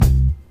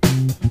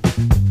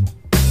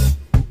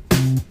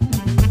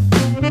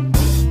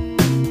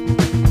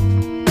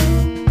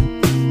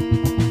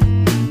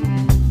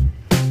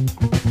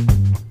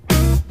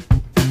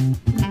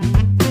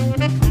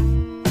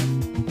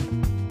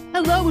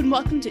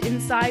to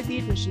Inside the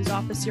Admissions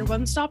Office, your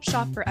one-stop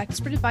shop for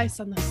expert advice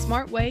on the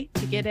smart way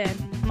to get in.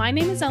 My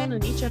name is Ellen,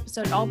 and each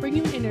episode I'll bring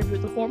you an interview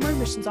with a former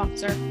admissions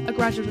officer, a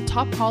graduate of a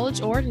top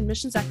college, or an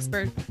admissions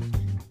expert.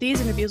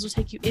 These interviews will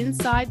take you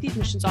inside the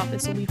admissions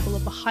office and will be full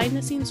of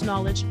behind-the-scenes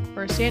knowledge,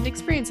 first-hand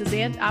experiences,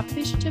 and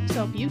application tips to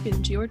help you get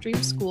into your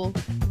dream school.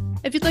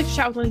 If you'd like to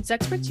chat with one of these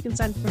experts, you can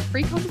sign up for a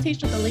free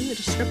consultation at the link in the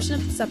description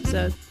of this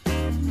episode.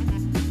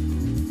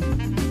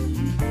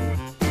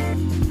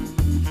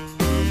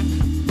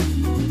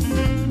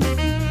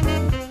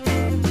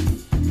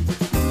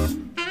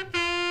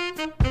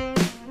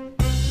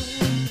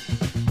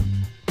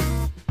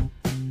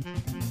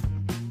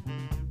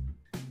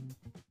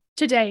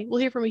 Today, we'll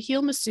hear from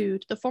Raheel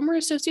Massoud, the former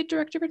Associate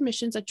Director of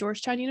Admissions at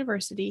Georgetown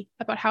University,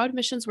 about how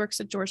admissions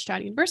works at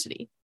Georgetown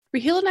University.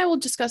 Raheel and I will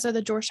discuss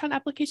the Georgetown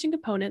application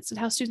components and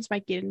how students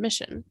might get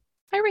admission.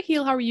 Hi,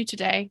 Raheel. How are you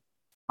today?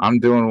 I'm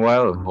doing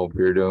well. Hope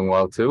you're doing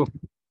well, too.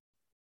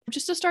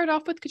 Just to start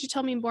off with, could you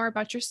tell me more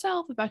about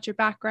yourself, about your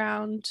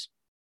background?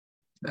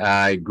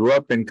 I grew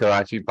up in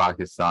Karachi,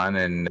 Pakistan,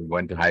 and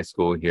went to high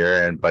school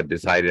here, but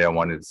decided I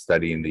wanted to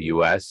study in the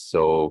U.S.,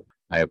 so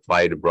I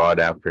applied abroad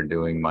after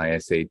doing my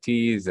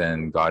SATs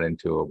and got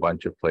into a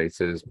bunch of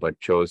places, but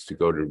chose to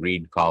go to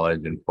Reed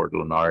College in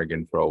Portland,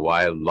 Oregon for a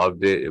while.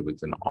 Loved it. It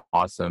was an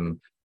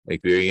awesome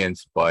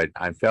experience, but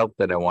I felt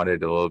that I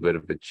wanted a little bit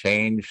of a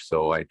change.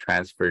 So I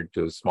transferred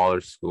to a smaller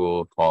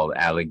school called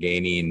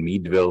Allegheny in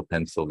Meadville,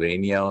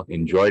 Pennsylvania.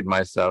 Enjoyed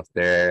myself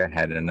there,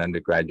 had an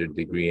undergraduate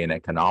degree in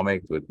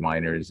economics with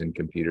minors in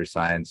computer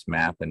science,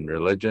 math, and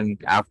religion.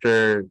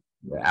 After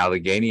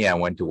Allegheny, I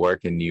went to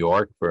work in New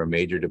York for a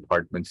major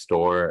department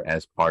store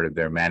as part of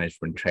their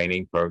management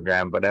training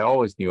program, but I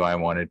always knew I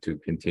wanted to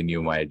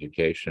continue my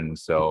education.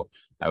 So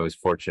I was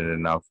fortunate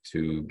enough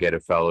to get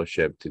a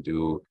fellowship to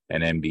do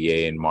an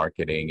MBA in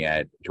marketing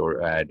at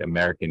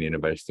American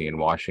University in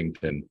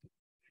Washington.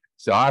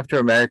 So after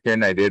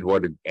American, I did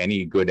what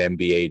any good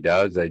MBA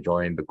does. I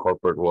joined the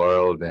corporate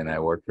world and I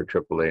worked for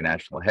AAA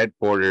National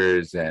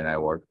Headquarters, and I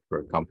worked for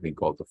a company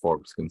called the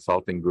Forbes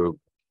Consulting Group.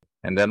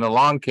 And then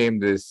along came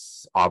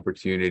this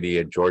opportunity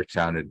at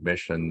Georgetown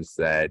Admissions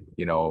that,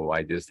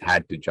 I just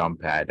had to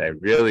jump at. I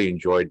really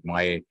enjoyed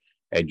my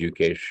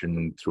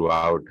education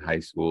throughout high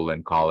school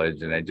and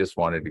college, and I just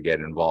wanted to get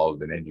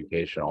involved in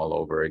education all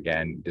over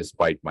again,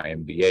 despite my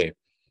MBA.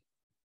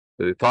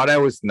 So they thought I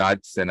was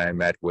nuts, and I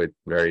met with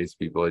various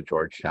people at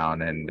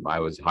Georgetown, and I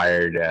was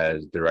hired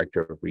as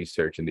Director of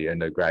Research in the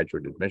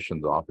undergraduate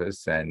admissions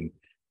office. And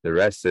the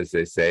rest, as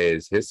they say,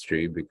 is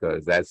history,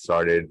 because that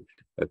started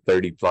a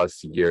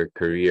 30-plus year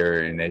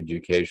career in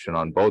education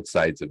on both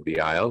sides of the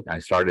aisle. I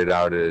started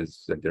out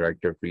as a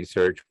director of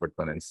research, but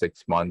within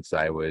 6 months,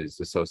 I was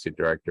associate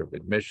director of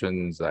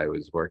admissions. I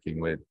was working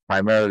with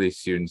primarily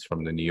students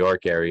from the New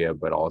York area,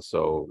 but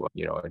also,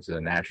 it's a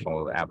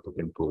national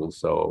applicant pool,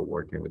 so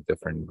working with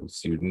different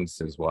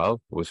students as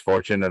well. I was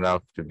fortunate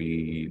enough to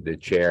be the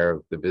chair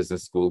of the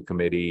business school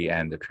committee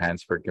and the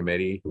transfer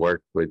committee,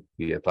 worked with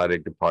the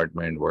athletic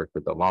department, worked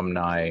with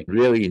alumni,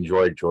 really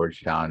enjoyed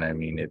Georgetown. I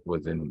mean, it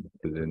was an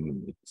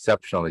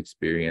exceptional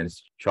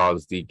experience.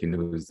 Charles Deacon,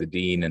 who's the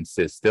dean and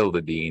still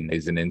the dean,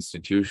 is an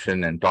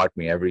institution and taught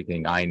me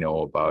everything I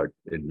know about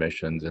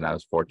admissions. And I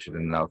was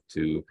fortunate enough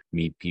to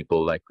meet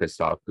people like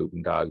Christoph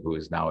Gutentag, who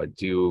is now at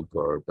Duke,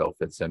 or Bill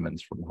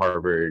Fitzsimmons from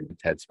Harvard,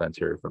 Ted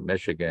Spencer from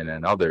Michigan,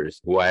 and others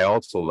who I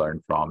also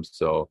learned from.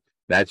 So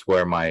that's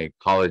where my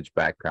college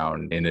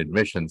background in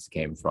admissions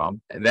came from.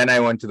 And then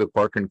I went to the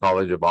Corcoran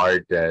College of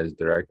Art as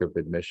director of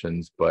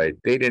admissions, but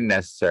they didn't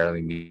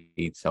necessarily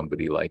need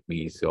somebody like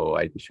me. So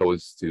I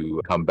chose to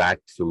come back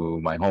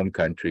to my home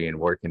country and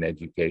work in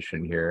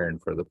education here.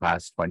 And for the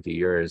past 20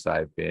 years,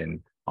 I've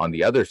been on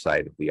the other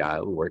side of the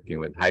aisle, working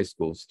with high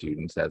school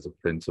students as a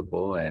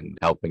principal and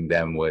helping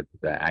them with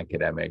the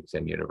academics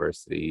and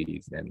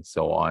universities and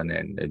so on.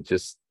 And it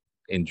just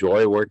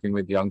enjoy working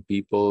with young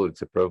people.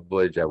 It's a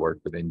privilege. I work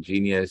with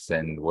Ingenious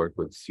and work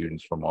with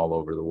students from all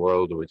over the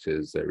world, which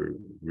is a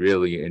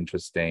really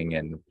interesting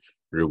and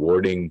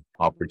rewarding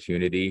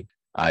opportunity.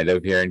 I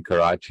live here in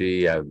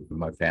Karachi.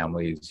 My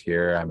family is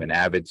here. I'm an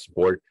avid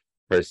sport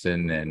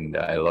person and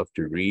I love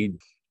to read.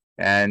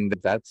 And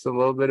that's a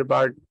little bit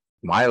about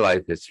my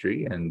life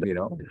history and,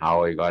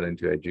 how I got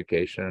into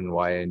education and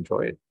why I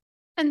enjoy it.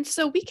 And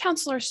so we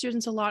counsel our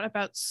students a lot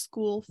about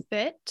school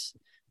fit.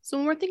 So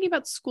when we're thinking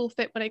about school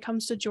fit when it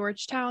comes to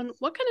Georgetown,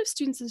 what kind of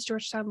students is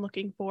Georgetown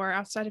looking for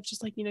outside of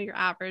just your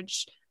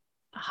average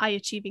high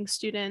achieving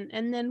student?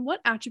 And then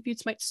what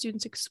attributes might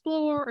students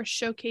explore or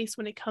showcase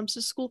when it comes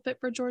to school fit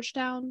for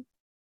Georgetown?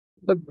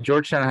 Look,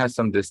 Georgetown has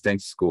some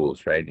distinct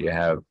schools, right? You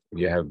have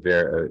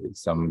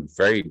some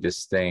very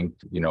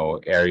distinct,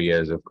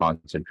 areas of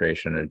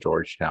concentration at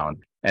Georgetown.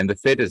 And the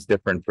fit is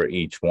different for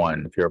each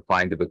one. If you're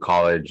applying to the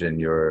college and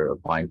you're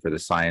applying for the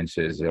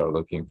sciences, you're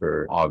looking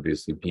for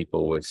obviously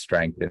people with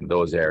strength in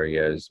those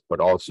areas,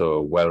 but also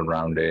a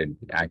well-rounded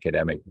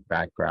academic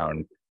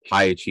background.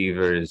 High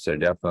achievers are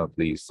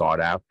definitely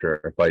sought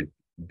after, but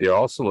they're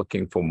also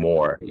looking for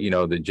more.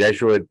 The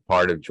Jesuit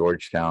part of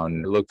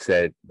Georgetown looks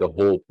at the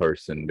whole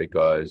person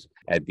because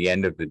at the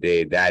end of the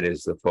day, that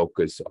is the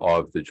focus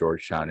of the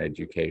Georgetown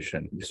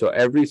education. So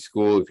every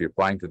school, if you're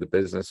applying to the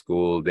business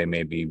school, they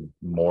may be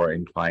more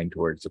inclined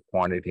towards a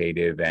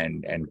quantitative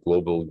and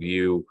global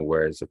view,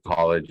 whereas the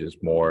college is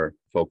more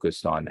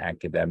focused on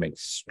academic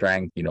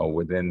strength.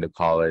 Within the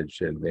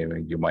college,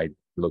 and you might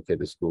look at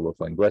the School of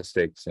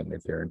Linguistics, and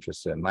if you're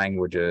interested in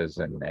languages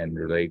and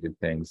related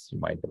things, you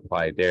might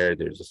apply there.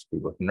 There's a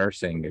School of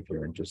Nursing if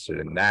you're interested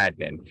in that.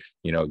 And,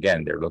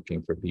 again, they're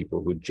looking for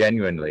people who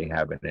genuinely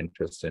have an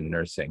interest in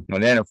nursing.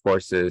 And then, of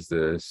course, there's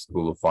the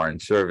School of Foreign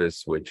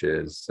Service, which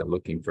is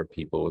looking for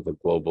people with a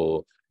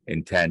global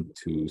intent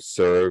to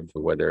serve,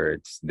 whether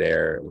it's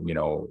there,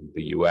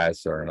 the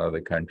US or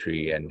another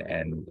country.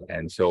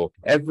 And so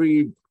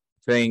every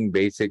thing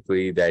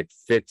basically that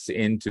fits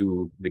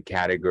into the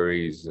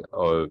categories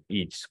of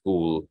each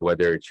school,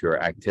 whether it's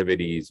your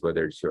activities,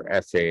 whether it's your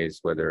essays,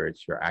 whether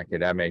it's your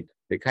academic,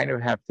 they kind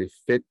of have to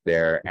fit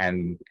there.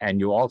 And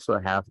you also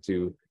have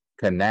to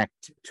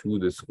connect to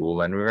the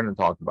school. And we're going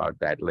to talk about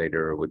that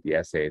later with the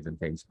essays and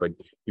things, but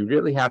you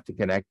really have to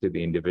connect to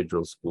the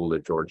individual school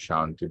at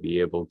Georgetown to be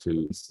able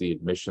to see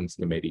admissions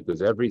committee,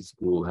 because every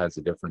school has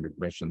a different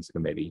admissions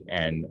committee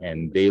and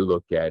they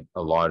look at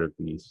a lot of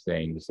these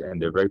things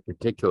and they're very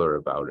particular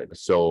about it.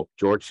 So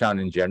Georgetown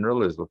in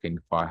general is looking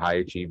for high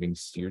achieving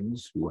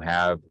students who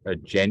have a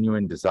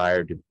genuine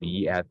desire to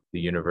be at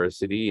the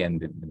university,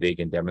 and they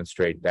can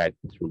demonstrate that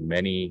through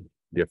many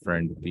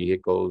different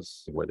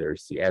vehicles, whether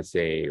it's the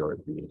essay or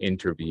the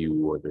interview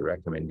or the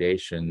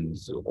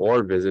recommendations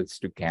or visits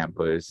to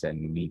campus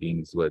and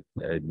meetings with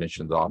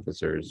admissions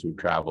officers who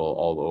travel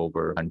all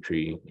over the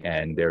country,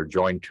 and their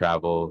joint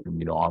travel,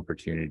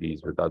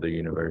 opportunities with other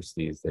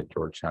universities that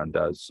Georgetown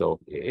does. So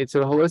it's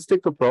a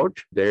holistic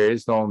approach. There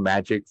is no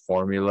magic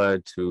formula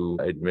to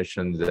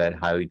admissions at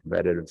highly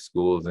competitive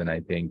schools. And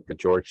I think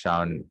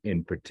Georgetown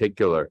in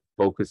particular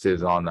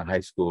focuses on the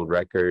high school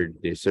record.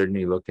 They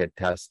certainly look at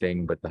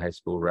testing, but the high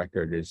school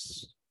record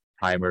is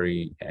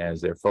primary as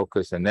their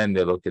focus. And then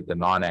they look at the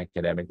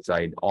non-academic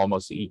side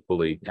almost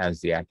equally as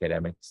the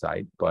academic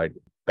side, but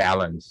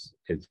balance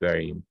is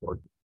very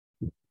important.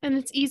 And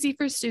it's easy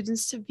for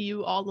students to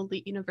view all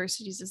elite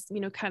universities as,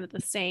 kind of the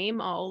same,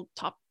 all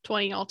top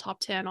 20, all top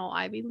 10, all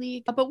Ivy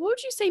League. But what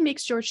would you say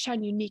makes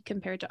Georgetown unique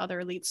compared to other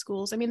elite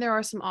schools? I mean, there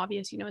are some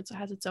obvious, it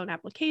has its own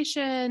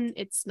application.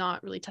 It's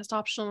not really test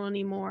optional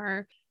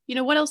anymore.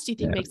 What else do you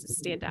think makes it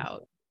stand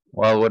out?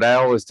 Well, what I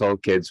always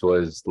told kids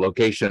was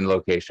location,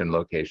 location,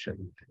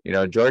 location.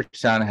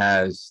 Georgetown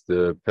has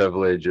the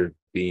privilege of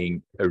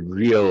being a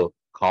real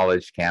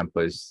college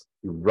campus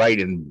right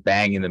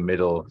bang in the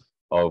middle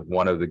of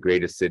one of the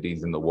greatest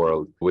cities in the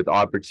world, with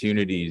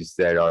opportunities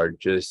that are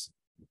just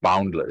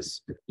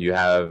boundless. You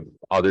have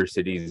other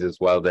cities as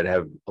well that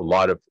have a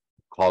lot of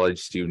college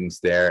students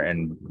there,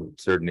 and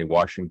certainly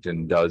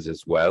Washington does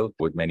as well,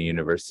 with many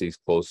universities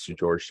close to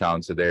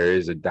Georgetown. So there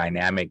is a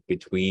dynamic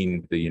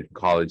between the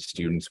college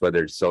students,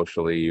 whether it's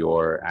socially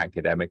or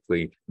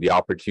academically. The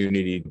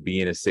opportunity to be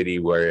in a city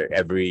where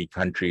every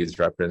country is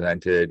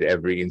represented,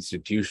 every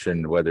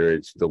institution, whether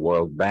it's the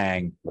World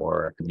Bank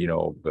or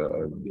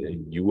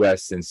the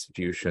US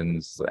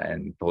institutions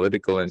and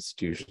political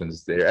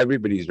institutions, there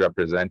everybody's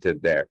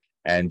represented there.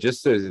 And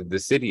just the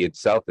city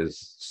itself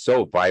is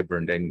so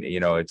vibrant, and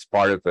it's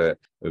part of a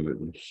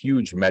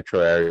huge metro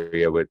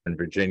area with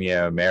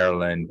Virginia,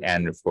 Maryland,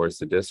 and of course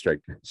the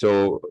district.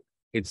 So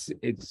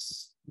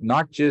it's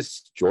not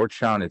just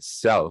Georgetown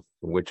itself,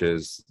 which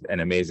is an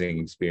amazing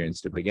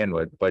experience to begin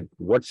with, but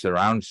what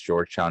surrounds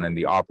Georgetown and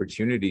the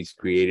opportunities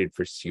created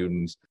for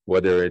students,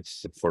 whether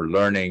it's for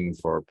learning,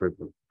 for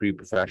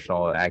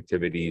pre-professional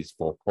activities,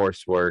 for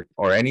coursework,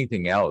 or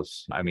anything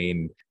else. I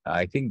mean,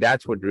 I think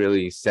that's what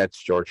really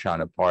sets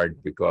Georgetown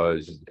apart,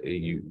 because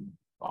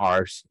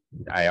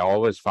I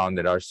always found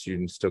that our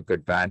students took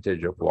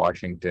advantage of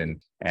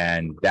Washington,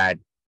 and that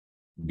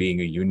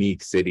being a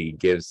unique city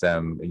gives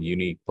them a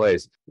unique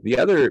place. The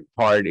other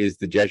part is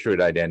the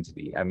Jesuit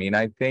identity. I mean,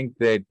 I think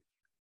that,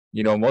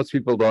 most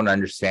people don't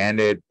understand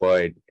it,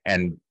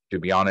 and to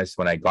be honest,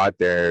 when I got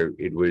there,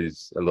 it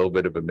was a little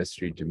bit of a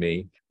mystery to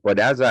me. But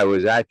as I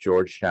was at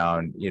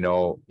Georgetown,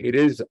 it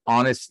is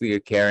honestly a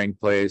caring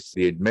place.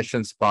 The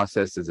admissions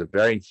process is a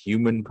very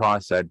human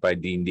process by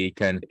Dean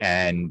Deacon.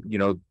 And,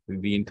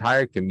 the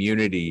entire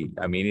community,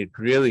 I mean, it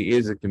really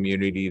is a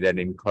community that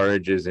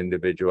encourages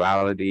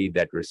individuality,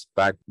 that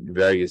respect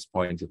various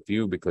points of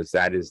view, because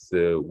that is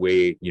the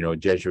way,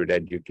 Jesuit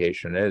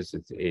education is.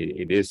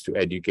 It is to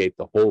educate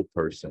the whole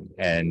person.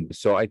 And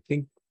so I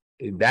think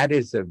that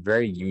is a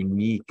very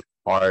unique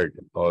part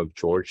of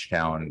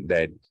Georgetown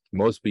that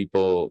most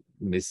people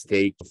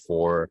mistake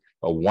for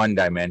a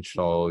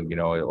one-dimensional,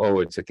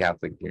 it's a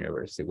Catholic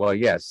university. Well,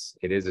 yes,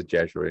 it is a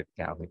Jesuit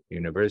Catholic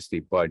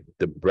university, but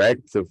the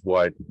breadth of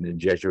what the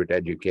Jesuit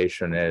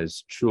education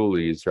is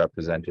truly is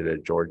represented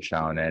at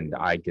Georgetown. And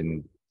I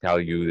can tell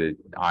you that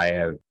I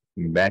have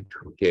met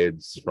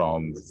kids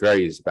from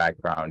various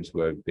backgrounds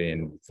who have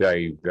been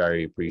very,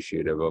 very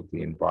appreciative of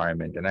the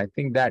environment. And I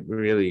think that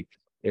really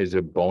is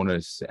a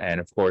bonus. And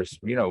of course,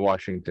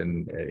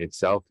 Washington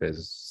itself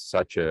is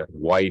such a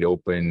wide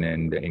open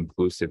and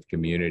inclusive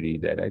community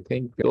that I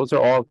think those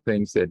are all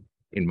things that,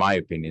 in my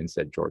opinion,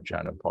 set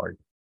Georgetown apart.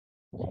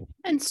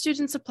 And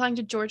students applying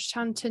to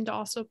Georgetown tend to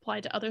also apply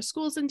to other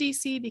schools in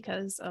DC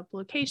because of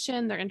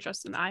location, their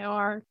interest in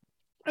IR.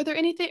 Is there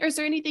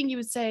anything you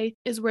would say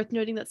is worth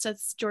noting that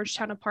sets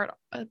Georgetown apart,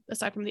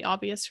 aside from the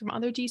obvious, from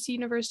other DC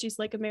universities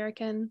like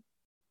American?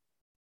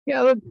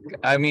 Yeah, look,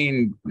 I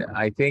mean,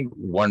 I think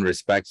one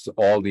respects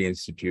all the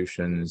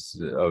institutions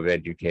of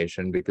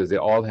education because they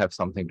all have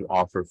something to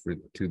offer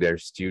to their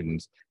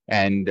students.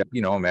 And,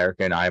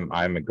 American,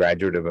 I'm a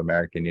graduate of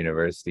American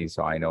University,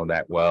 so I know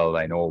that well.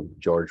 I know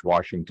George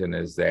Washington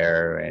is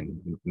there, and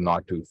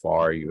not too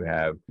far, you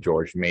have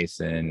George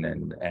Mason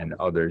and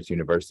others,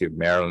 University of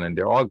Maryland.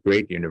 They're all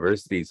great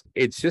universities.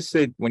 It's just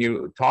that when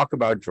you talk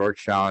about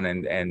Georgetown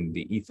and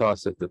the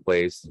ethos of the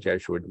place, the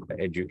Jesuit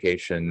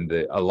education,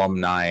 the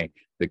alumni,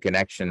 the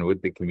connection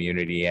with the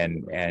community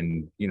and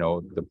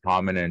the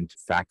prominent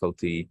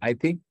faculty, I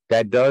think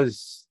that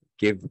does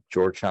give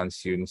Georgetown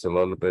students a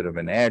little bit of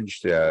an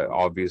edge.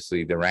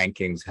 Obviously, the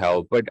rankings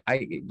help, but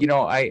I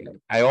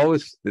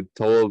always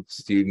told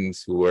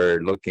students who were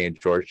looking at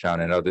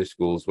Georgetown and other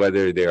schools,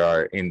 whether they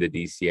are in the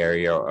DC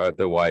area or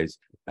otherwise,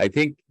 I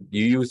think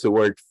you use the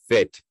word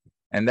fit.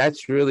 And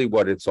that's really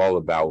what it's all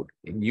about.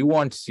 You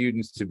want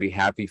students to be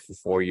happy for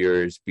 4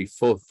 years, be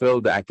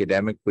fulfilled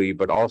academically,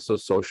 but also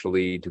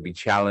socially, to be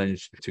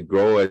challenged, to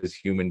grow as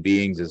human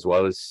beings as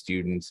well as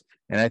students.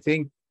 And I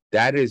think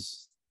that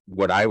is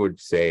what I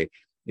would say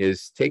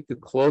is take a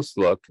close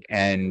look.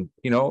 And,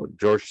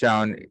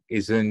 Georgetown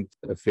isn't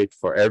a fit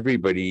for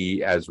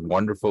everybody, as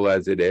wonderful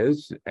as it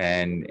is.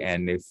 And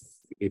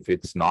if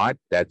it's not,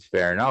 that's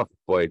fair enough.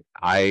 But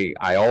I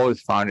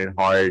always found it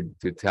hard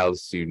to tell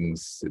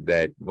students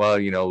that, well,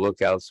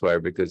 look elsewhere,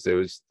 because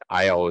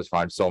I always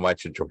found so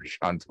much at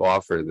Georgetown to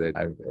offer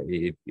that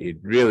it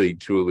really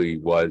truly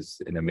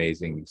was an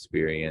amazing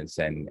experience.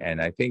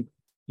 And I think,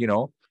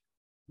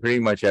 pretty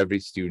much every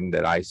student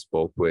that I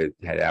spoke with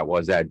that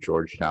was at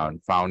Georgetown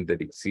found that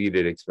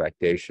exceeded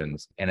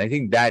expectations. And I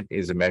think that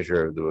is a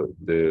measure of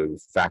the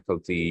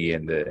faculty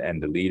and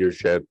the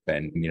leadership.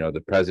 And,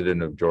 the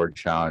president of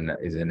Georgetown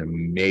is an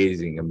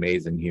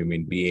amazing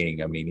human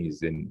being. I mean,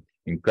 he's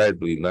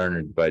incredibly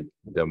learned, but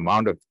the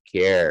amount of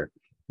care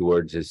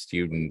towards his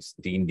students,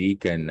 Dean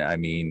Deacon, I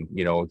mean,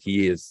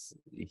 he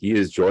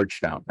is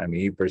Georgetown. I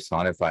mean, he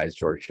personifies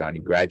Georgetown.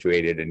 He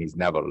graduated and he's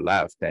never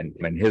left. And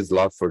his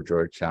love for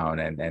Georgetown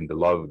and the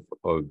love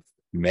of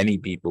many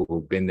people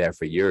who've been there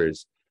for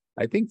years,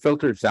 I think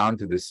filters down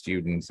to the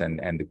students and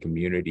the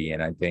community.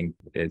 And I think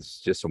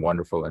it's just a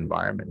wonderful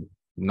environment.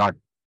 Not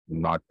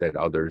that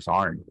others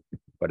aren't,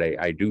 but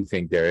I do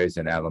think there is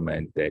an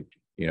element that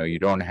you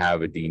don't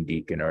have a Dean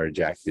Deacon or a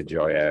Jack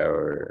DeGioia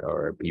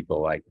or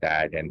people like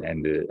that, and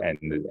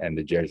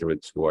the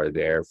Jesuits who are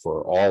there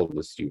for all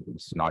the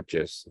students, not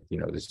just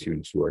the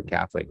students who are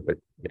Catholic, but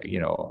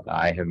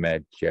I have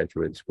met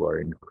Jesuits who are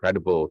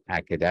incredible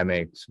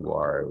academics, who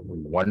are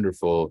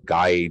wonderful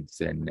guides,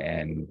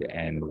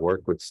 and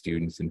work with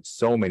students in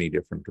so many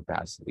different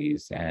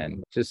capacities,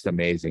 and just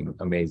amazing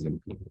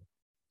people.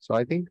 So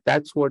I think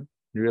that's what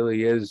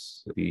really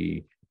is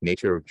the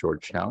nature of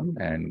Georgetown.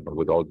 And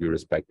with all due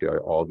respect to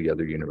all the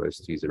other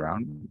universities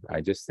around,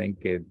 I just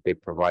think they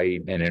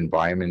provide an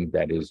environment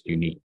that is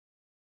unique.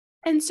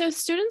 And so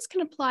students can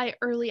apply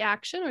early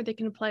action, or they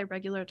can apply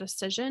regular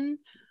decision.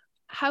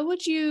 How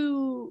would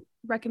you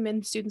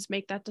recommend students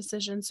make that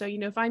decision? So,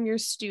 if I'm your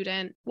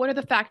student, what are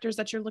the factors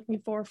that you're looking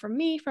for from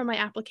me, from my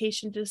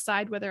application, to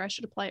decide whether I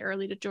should apply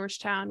early to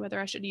Georgetown, whether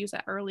I should use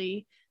that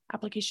early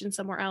application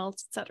somewhere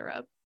else, et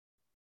cetera?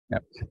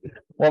 Yep.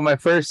 Well, my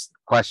first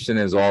question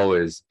is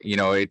always,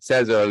 it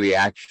says early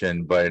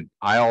action, but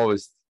I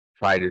always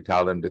try to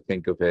tell them to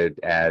think of it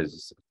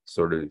as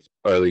sort of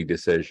early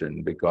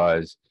decision,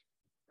 because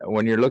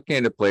when you're looking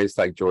at a place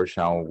like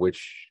Georgetown,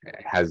 which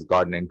has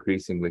gotten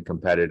increasingly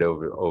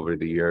competitive over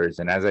the years,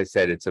 and as I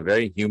said, it's a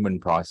very human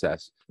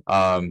process.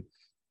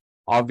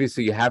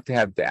 Obviously, you have to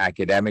have the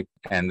academic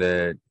and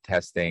the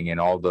testing and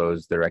all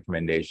those, the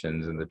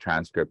recommendations and the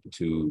transcript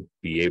to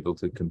be able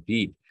to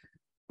compete.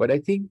 But I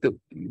think the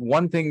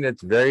one thing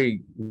that's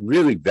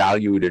really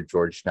valued at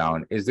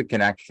Georgetown is the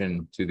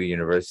connection to the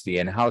university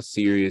and how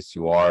serious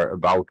you are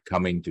about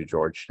coming to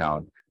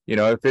Georgetown.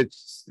 If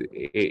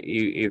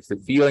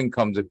the feeling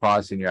comes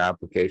across in your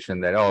application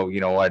that,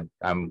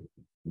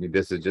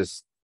 this is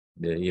just,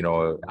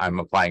 I'm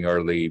applying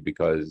early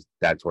because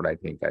that's what I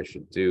think I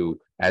should do,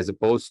 as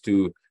opposed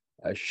to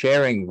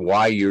sharing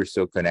why you're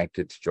so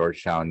connected to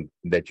Georgetown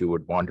that you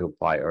would want to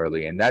apply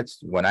early. And that's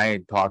when I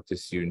talk to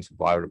students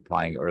about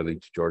applying early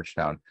to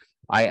Georgetown,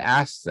 I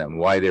ask them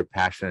why they're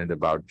passionate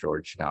about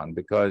Georgetown,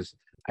 because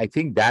I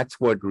think that's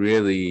what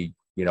really,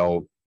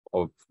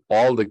 of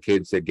all the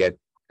kids that get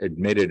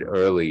admitted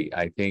early,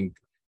 I think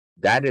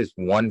that is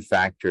one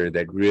factor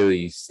that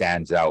really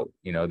stands out.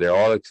 They're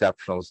all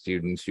exceptional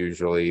students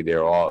usually. They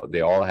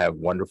all have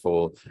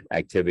wonderful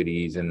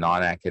activities and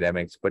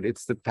non-academics, but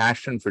it's the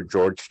passion for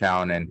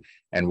Georgetown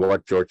and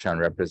what Georgetown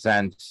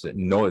represents,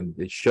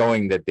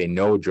 showing that they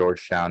know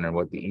Georgetown and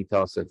what the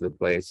ethos of the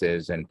place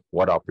is and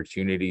what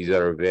opportunities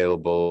are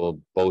available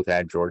both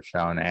at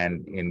Georgetown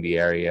and in the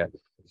area.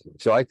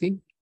 So I think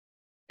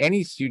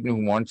any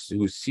student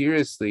who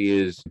seriously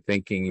is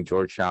thinking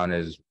Georgetown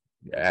is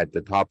at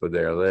the top of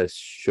their list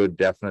should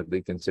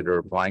definitely consider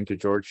applying to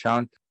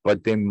Georgetown,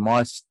 but they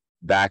must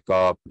back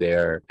up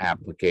their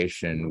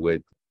application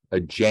with a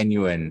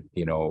genuine,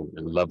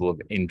 level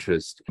of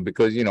interest,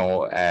 because,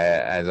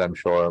 as I'm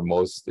sure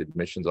most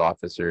admissions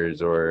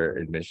officers or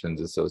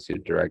admissions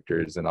associate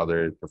directors and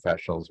other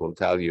professionals will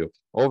tell you,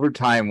 over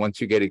time,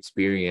 once you get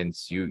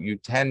experience, you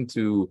tend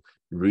to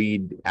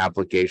read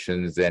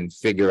applications and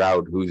figure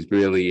out who's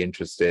really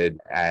interested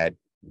at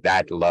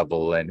that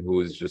level and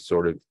who's just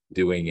sort of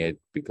doing it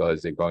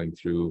because they're going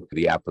through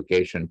the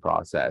application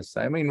process.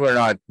 I mean, we're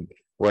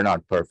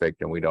not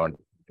perfect and we don't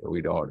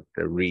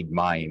read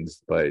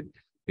minds, but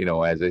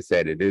as I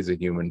said, it is a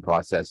human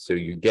process. So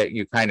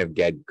you kind of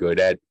get good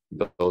at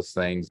those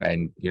things,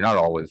 and you're not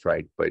always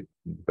right, but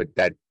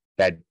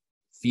that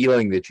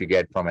feeling that you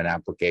get from an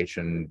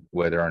application,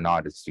 whether or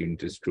not a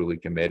student is truly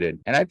committed.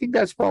 And I think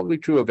that's probably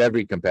true of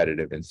every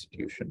competitive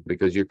institution,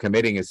 because you're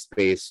committing a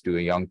space to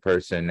a young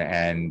person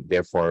and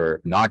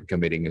therefore not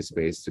committing a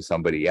space to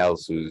somebody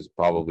else who's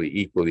probably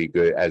equally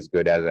good as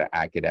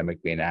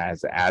academically and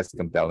as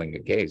compelling a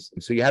case.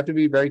 So you have to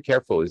be very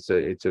careful. It's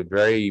a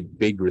very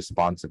big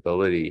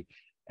responsibility.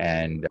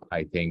 And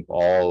I think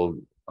all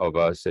of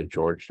us at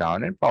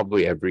Georgetown, and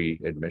probably every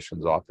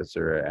admissions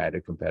officer at a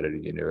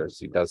competitive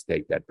university, does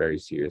take that very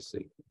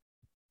seriously.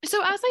 So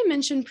as I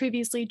mentioned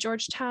previously,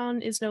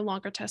 Georgetown is no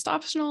longer test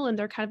optional, and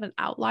they're kind of an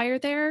outlier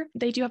there.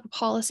 They do have a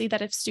policy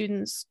that if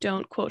students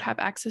don't, quote, have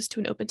access to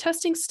an open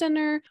testing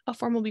center, a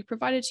form will be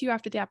provided to you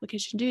after the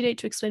application due date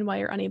to explain why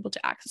you're unable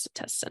to access a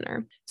test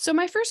center. So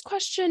my first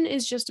question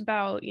is just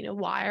about,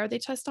 why are they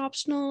test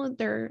optional?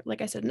 They're,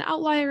 like I said, an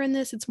outlier in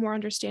this. It's more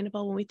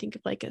understandable when we think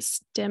of like a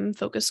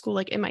STEM-focused school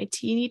like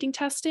MIT needing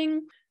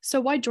testing. So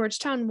why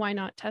Georgetown? Why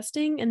not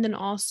testing? And then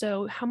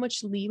also, how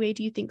much leeway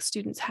do you think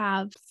students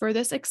have for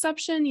this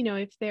exception?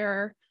 If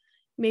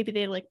maybe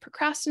they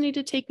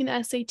procrastinated taking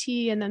the SAT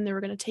and then they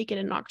were going to take it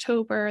in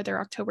October, their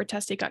October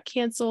test date got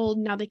canceled,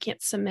 now they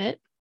can't submit.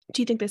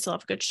 Do you think they still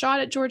have a good shot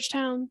at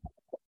Georgetown?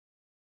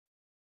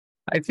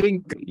 I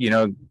think,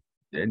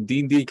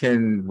 Dean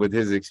Deacon, with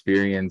his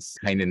experience,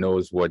 kind of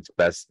knows what's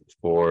best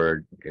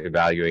for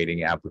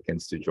evaluating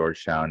applicants to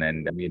Georgetown.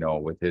 And,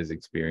 with his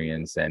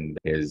experience and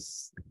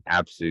his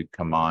absolute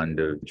command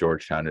of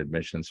Georgetown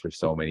admissions for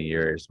so many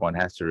years, one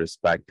has to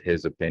respect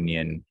his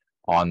opinion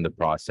on the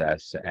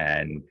process,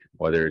 and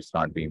whether it's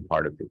not being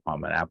part of the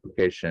common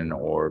application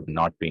or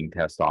not being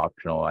test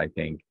optional. I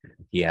think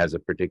he has a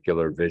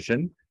particular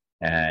vision.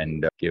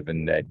 And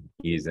given that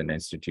he's an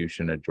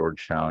institution at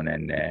Georgetown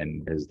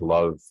and his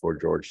love for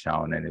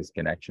Georgetown and his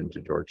connection to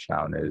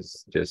Georgetown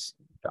is just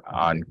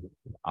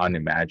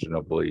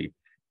unimaginably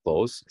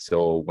close.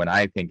 So when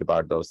I think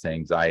about those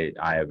things, I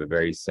have a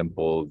very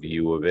simple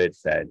view of it,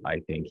 that I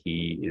think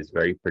he is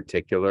very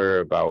particular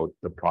about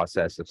the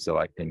process of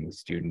selecting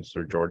students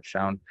for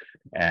Georgetown.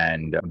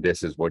 And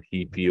this is what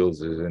he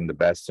feels is in the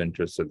best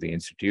interest of the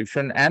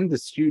institution and the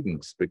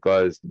students,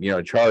 because,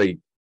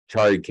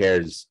 Charlie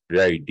cares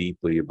very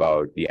deeply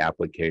about the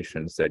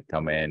applications that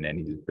come in,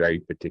 and he's very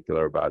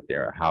particular about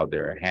how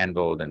they're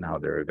handled and how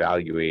they're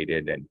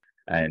evaluated.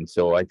 And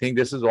so I think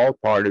this is all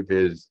part of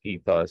his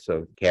ethos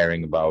of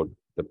caring about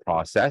the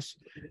process.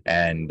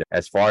 And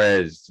as far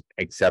as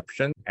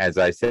exception, as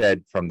I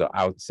said from the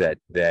outset,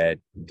 that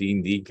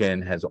Dean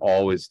Deacon has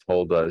always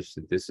told us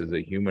that this is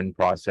a human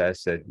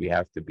process, that we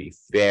have to be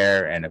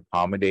fair and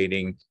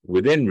accommodating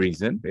within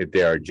reason. If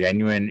there are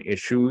genuine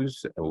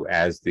issues,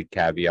 as the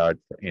caveat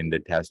in the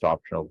test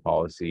optional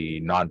policy,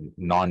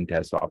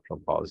 non-test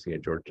optional policy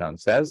at Georgetown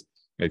says,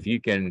 if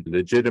you can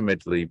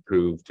legitimately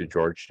prove to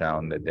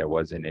Georgetown that there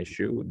was an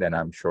issue, then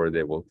I'm sure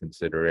they will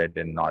consider it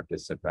and not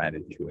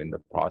disadvantage you in the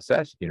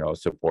process.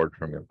 Support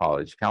from your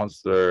college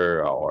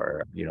counselor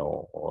or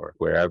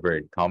wherever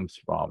it comes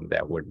from,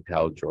 that would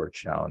tell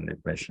Georgetown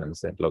admissions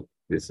that, look,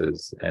 this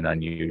is an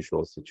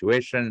unusual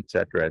situation,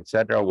 et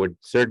cetera, would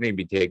certainly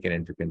be taken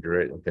into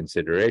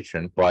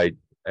consideration. But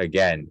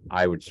again,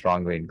 I would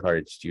strongly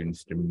encourage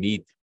students to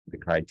meet the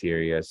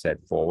criteria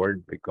set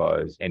forward,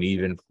 because an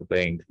even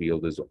playing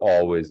field is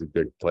always a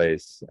good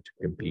place to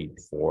compete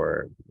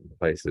for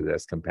places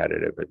as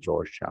competitive at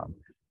Georgetown.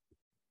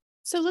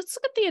 So let's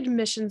look at the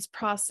admissions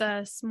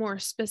process more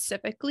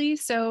specifically.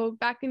 So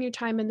back in your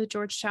time in the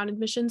Georgetown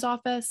admissions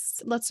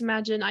office, let's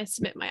imagine I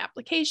submit my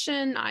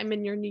application. I'm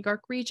in your New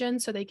York region,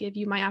 so they give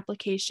you my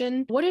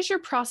application. What does your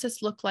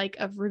process look like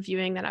of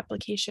reviewing that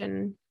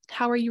application?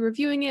 How are you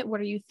reviewing it? What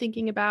are you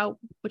thinking about?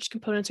 Which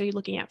components are you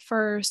looking at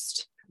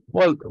first?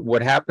 Well,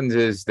 what happens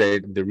is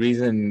that the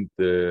reason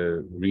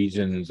the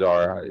regions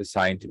are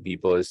assigned to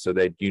people is so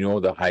that you know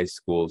the high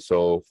school.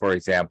 So, for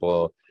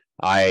example,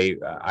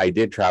 I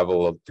did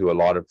travel to a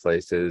lot of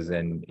places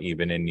and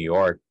even in New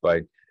York,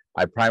 but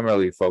I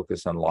primarily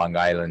focus on Long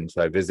Island.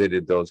 So I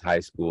visited those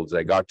high schools.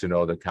 I got to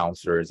know the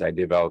counselors. I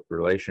developed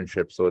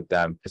relationships with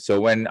them.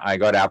 So when I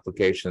got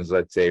applications,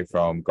 let's say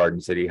from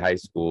Garden City High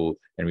School,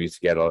 and we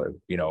used to get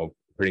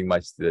pretty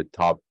much the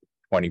top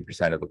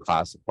 20% of the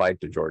class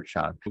applied to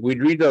Georgetown.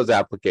 We'd read those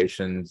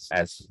applications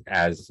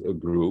as a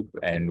group,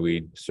 and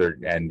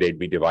they'd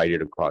be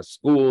divided across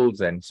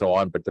schools and so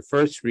on. But the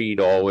first read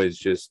always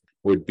just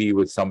would be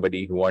with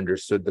somebody who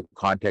understood the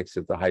context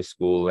of the high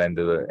school and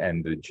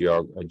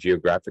the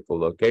geographical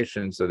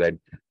location, so that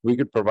we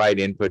could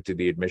provide input to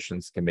the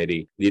admissions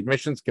committee. The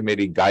admissions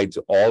committee guides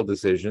all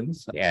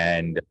decisions,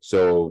 and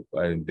so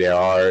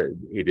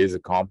it is a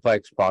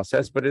complex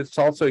process, but it's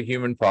also a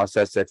human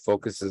process that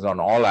focuses on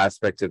all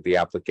aspects of the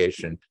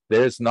application.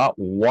 There's not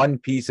one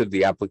piece of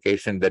the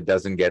application that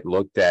doesn't get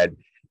looked at.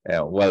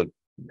 Well,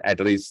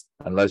 at least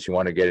unless you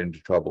want to get into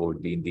trouble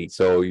with D&D.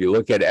 So you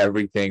look at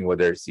everything,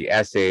 whether it's the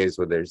essays,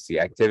 whether it's the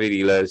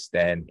activity list,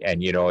 and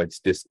it's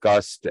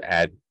discussed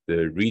at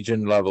the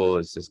region level,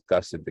 it's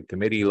discussed at the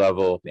committee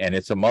level, and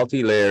it's a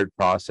multi-layered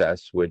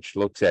process which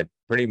looks at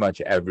pretty much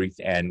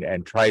everything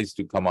and tries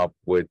to come up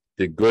with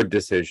the good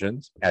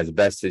decisions as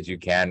best as you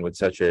can with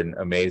such an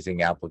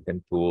amazing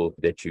applicant pool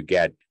that you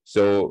get.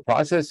 So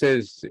process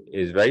is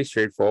very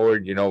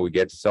straightforward. We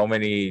get so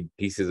many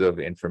pieces of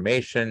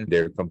information.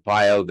 They're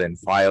compiled and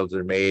files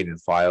are made,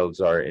 and files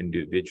are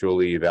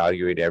individually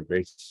evaluated.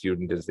 Every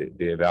student is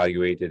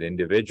evaluated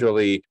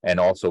individually and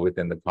also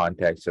within the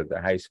context of the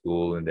high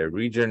school and their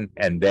region,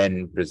 and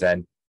then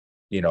presented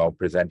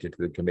to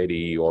the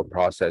committee or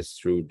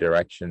processed through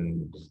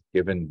directions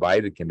given by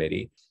the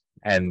committee,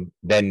 and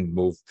then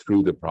move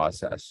through the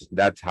process.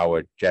 That's how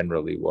it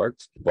generally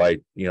works. But,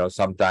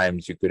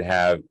 sometimes you could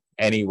have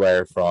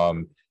anywhere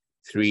from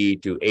 3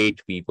 to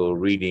 8 people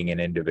reading an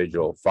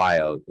individual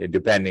file,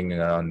 depending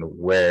on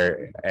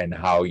where and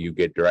how you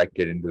get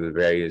directed into the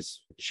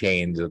various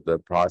chains of the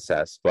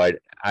process. But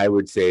I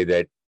would say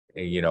that,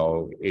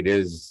 it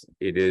is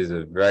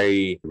a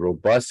very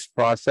robust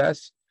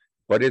process,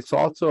 but it's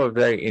also a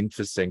very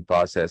interesting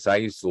process. I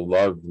used to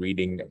love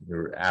reading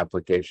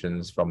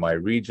applications from my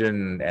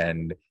region,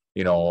 and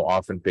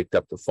often picked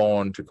up the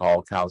phone to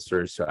call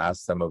counselors to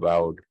ask them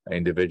about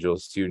individual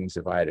students.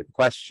 If I had a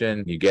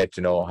question, you get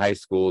to know high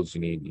schools,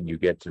 you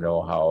get to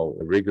know how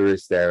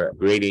rigorous their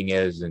grading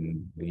is,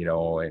 and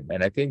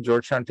I think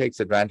Georgetown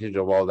takes advantage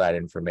of all that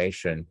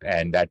information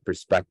and that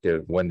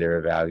perspective when they're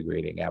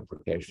evaluating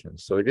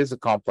applications. So it is a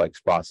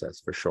complex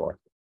process for sure.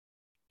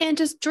 And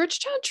does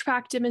Georgetown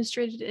track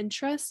demonstrated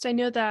interest? I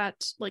know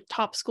that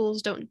top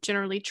schools don't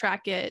generally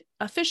track it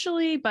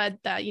officially, but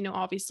that,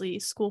 obviously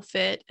school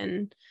fit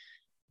and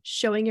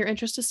showing your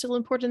interest is still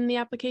important in the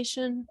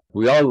application.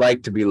 We all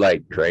like to be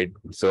liked, right?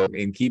 So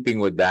in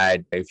keeping with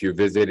that, if you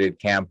visited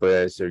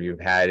campus or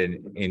you've had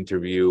an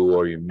interview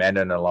or you've met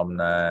an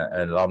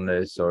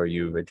alumnus, or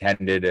you've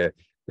attended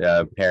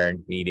a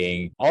parent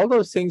meeting, all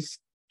those things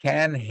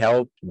can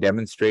help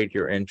demonstrate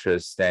your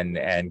interest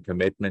and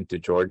commitment to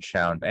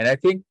Georgetown. And I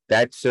think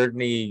that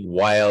certainly,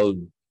 while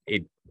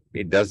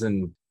it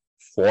doesn't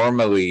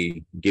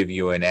formally give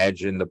you an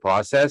edge in the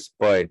process,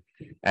 but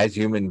as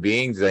human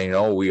beings,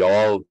 we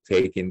all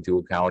take into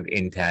account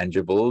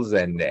intangibles,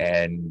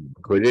 and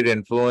could it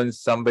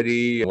influence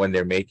somebody when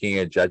they're making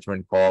a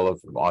judgment call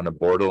on a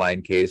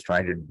borderline case,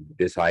 trying to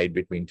decide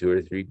between 2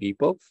 or 3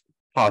 people?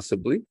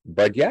 Possibly.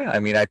 But yeah,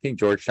 I think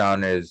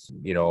Georgetown is,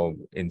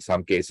 in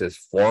some cases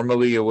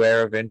formally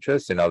aware of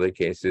interest, in other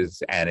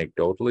cases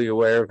anecdotally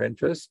aware of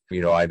interest,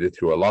 either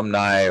through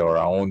alumni or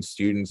our own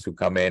students who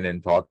come in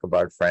and talk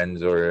about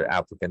friends or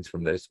applicants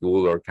from their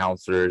school, or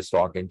counselors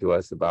talking to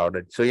us about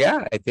it. So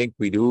yeah, I think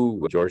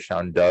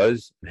Georgetown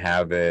does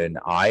have an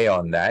eye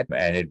on that,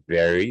 and it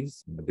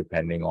varies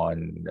depending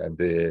on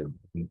the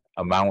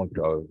amount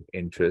of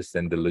interest,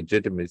 and the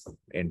legitimate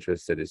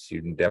interest that a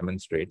student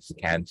demonstrates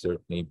can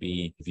certainly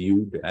be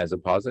viewed as a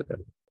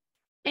positive.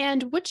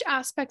 And which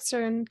aspects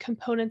and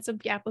components of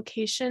the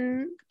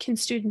application can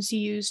students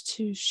use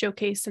to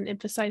showcase and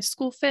emphasize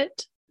school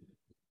fit?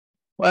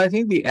 Well, I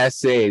think the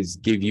essays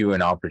give you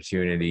an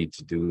opportunity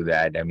to do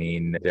that.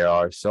 There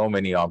are so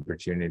many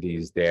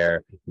opportunities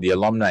there. The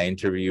alumni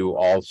interview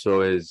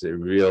also is a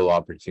real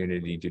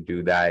opportunity to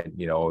do that.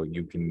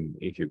 You can,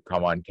 if you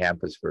come on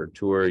campus for a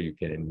tour, you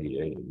can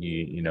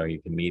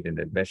meet an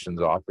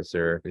admissions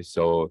officer.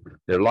 So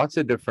there are lots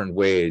of different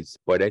ways,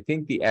 but I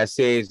think the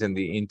essays and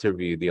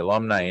the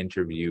alumni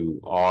interview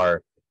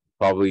are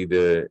probably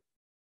the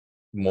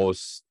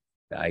most,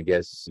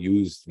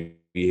 used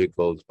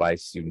vehicles by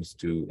students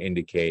to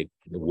indicate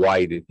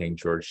why they think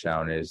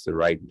Georgetown is the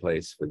right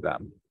place for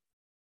them.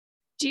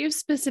 Do you have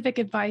specific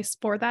advice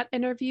for that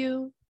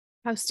interview?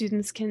 How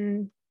students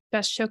can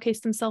best showcase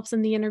themselves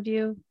in the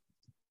interview?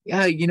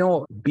 Yeah,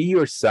 be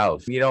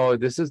yourself.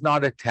 This is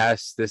not a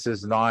test. This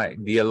is not,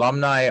 the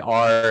alumni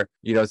are,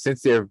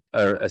 since they're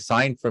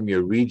assigned from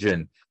your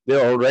region,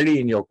 they're already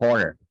in your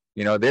corner.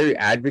 They're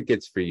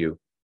advocates for you.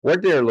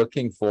 What they're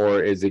looking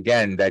for is,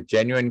 again, that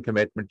genuine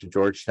commitment to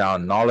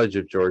Georgetown, knowledge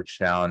of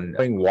Georgetown,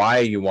 knowing why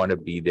you want to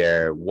be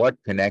there, what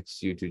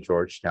connects you to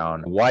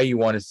Georgetown, why you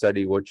want to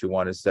study what you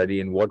want to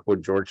study, and what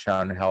would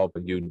Georgetown help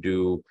you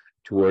do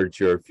towards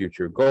your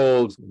future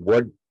goals.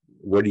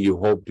 What do you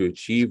hope to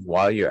achieve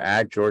while you're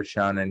at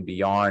Georgetown and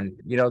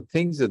beyond?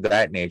 Things of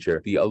that nature.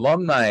 The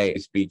alumni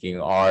speaking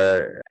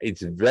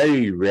it's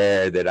very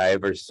rare that I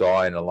ever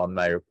saw an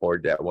alumni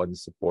report that wasn't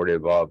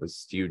supportive of a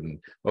student.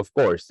 Of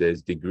course,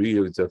 there's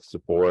degrees of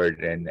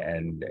support and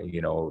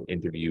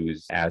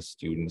interviews as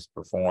students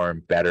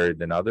perform better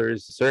than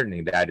others.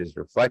 Certainly that is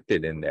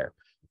reflected in there.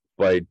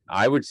 But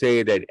I would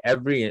say that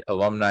every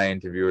alumni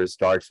interviewer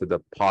starts with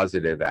a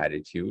positive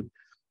attitude.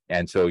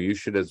 And so you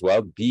should as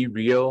well be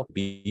real,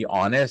 be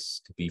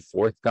honest, be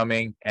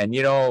forthcoming. And,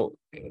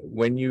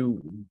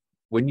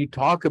 when you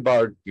talk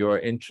about your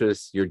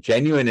interests, your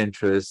genuine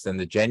interests and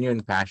the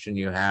genuine passion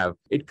you have,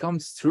 it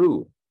comes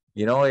through.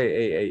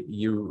 I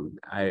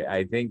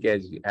think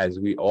as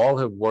we all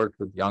have worked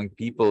with young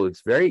people,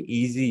 it's very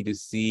easy to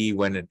see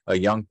when a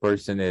young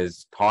person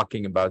is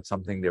talking about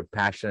something they're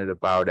passionate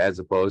about, as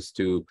opposed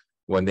to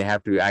when they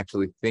have to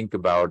actually think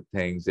about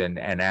things and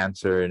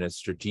answer in a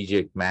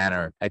strategic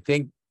manner. I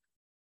think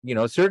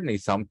certainly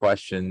some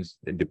questions,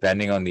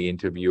 depending on the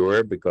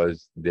interviewer,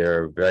 because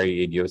they're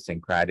very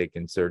idiosyncratic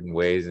in certain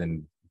ways,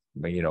 and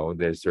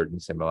there's certain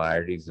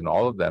similarities in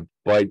all of them.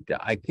 But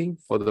I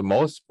think for the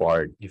most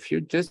part, if you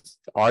just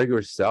are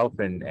yourself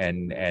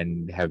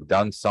and have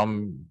done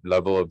some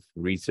level of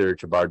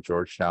research about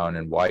Georgetown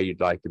and why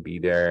you'd like to be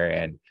there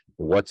and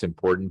what's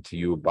important to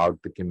you about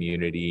the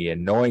community,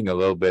 and knowing a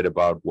little bit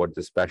about what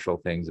the special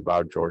things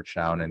about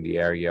Georgetown and the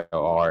area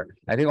are,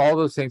 I think all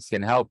those things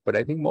can help. But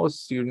I think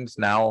most students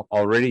now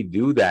already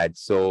do that.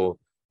 So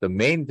the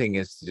main thing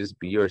is to just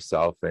be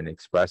yourself and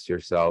express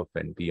yourself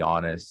and be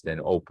honest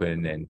and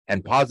open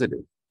and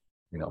positive.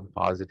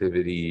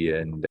 Positivity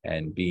and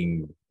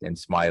being and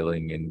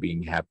smiling and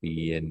being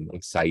happy and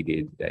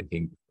excited. I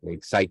think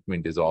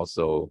excitement is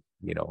also,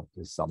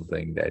 is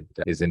something that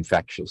is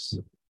infectious.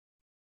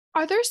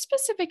 Are there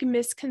specific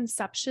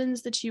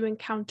misconceptions that you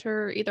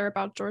encounter either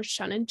about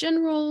Georgetown in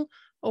general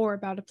or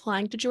about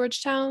applying to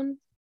Georgetown?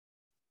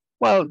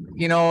 Well,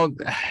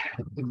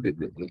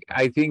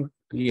 I think,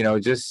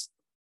 just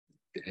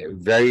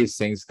various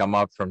things come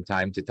up from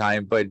time to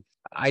time, but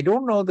I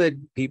don't know that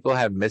people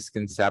have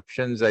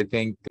misconceptions. I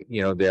think,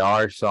 there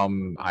are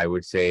some, I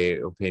would say,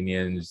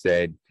 opinions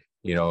that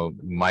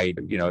might,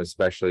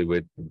 especially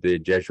with the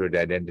Jesuit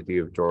identity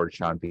of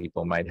Georgetown,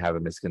 people might have a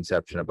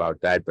misconception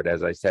about that. But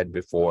as I said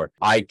before,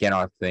 I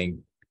cannot think,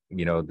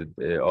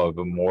 of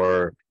a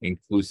more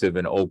inclusive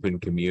and open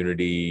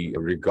community,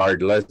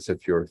 regardless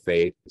of your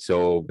faith.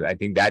 So I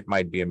think that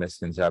might be a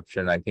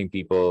misconception. I think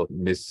people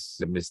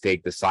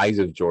mistake the size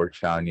of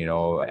Georgetown,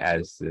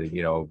 as,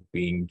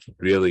 being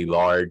really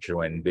large.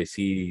 When they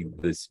see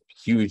this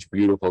huge,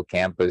 beautiful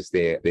campus,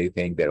 they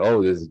think that,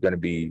 oh, this is going to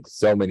be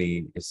so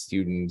many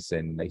students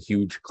and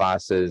huge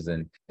classes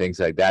and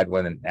things like that,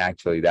 when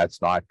actually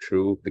that's not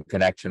true. The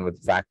connection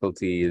with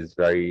faculty is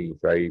very,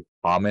 very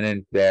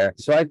prominent there.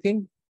 So I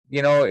think,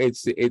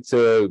 it's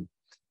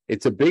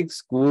a big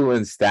school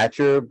in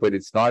stature, but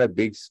it's not a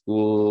big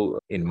school,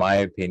 in my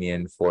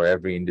opinion, for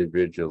every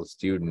individual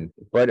student.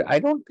 But I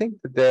don't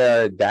think that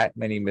there are that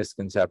many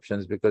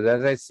misconceptions, because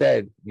as I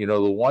said,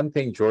 the one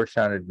thing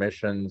Georgetown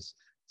admissions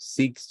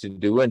seeks to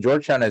do, and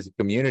Georgetown as a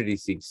community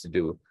seeks to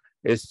do,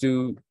 is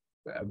to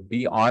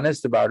be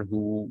honest about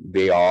who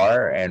they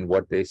are and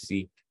what they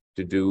seek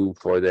to do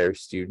for their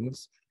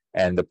students.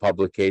 And the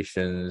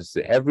publications,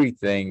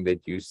 everything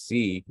that you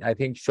see, I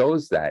think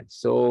shows that.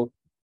 So,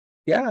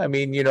 yeah, I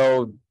mean,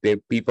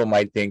 people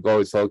might think, oh,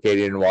 it's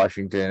located in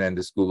Washington and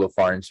the School of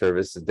Foreign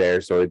Service is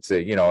there. So it's,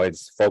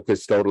 it's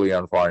focused totally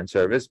on foreign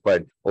service.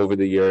 But over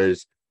the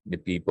years, the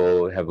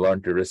people have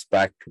learned to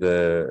respect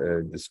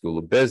the School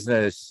of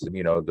Business,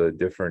 the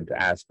different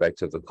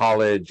aspects of the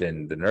college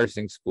and the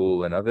nursing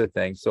school and other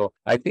things. So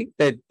I think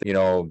that,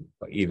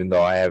 even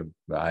though I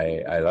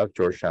left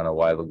Georgetown a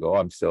while ago,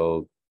 I'm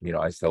still,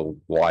 I still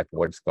watch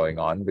what's going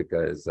on,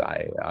 because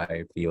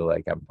I feel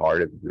like I'm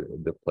part of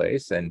the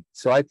place. And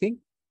so I think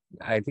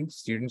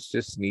students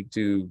just need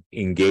to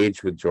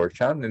engage with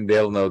Georgetown, and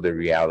they'll know the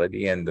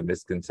reality, and the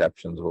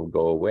misconceptions will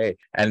go away.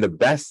 And the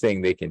best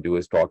thing they can do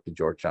is talk to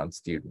Georgetown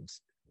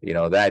students,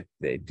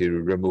 to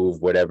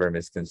remove whatever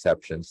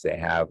misconceptions they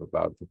have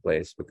about the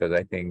place, because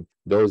I think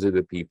those are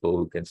the people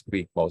who can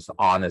speak most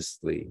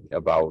honestly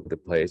about the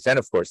place, and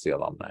of course the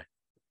alumni.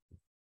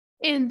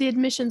 And the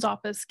admissions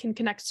office can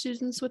connect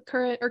students with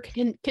current, or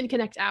can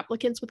connect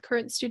applicants with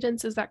current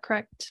students. Is that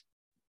correct?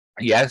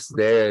 Yes,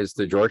 there is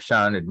the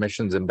Georgetown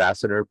Admissions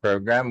Ambassador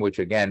Program, which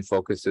again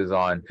focuses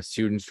on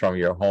students from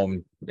your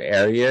home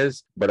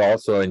areas, but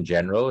also in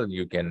general,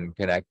 you can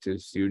connect to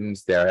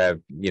students. They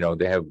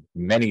have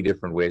many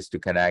different ways to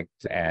connect,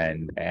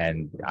 and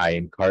I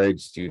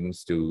encourage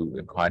students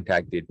to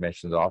contact the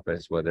admissions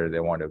office, whether they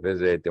want to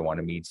visit, they want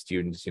to meet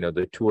students.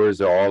 The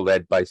tours are all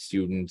led by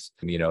students.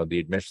 The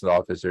admissions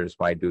officers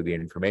might do the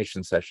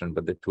information session,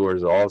 but the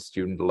tours are all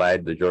student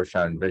led. The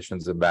Georgetown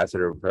Admissions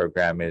Ambassador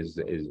Program is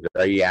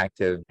very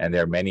active, and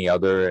there are many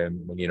other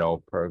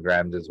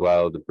programs as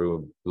well, the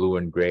Blue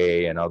and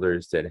Gray and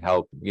others that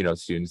help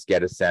students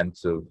get a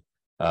sense of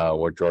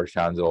what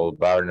Georgetown's all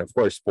about. And of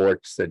course,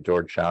 sports at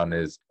Georgetown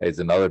is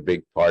another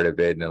big part of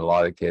it. And a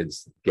lot of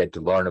kids get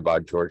to learn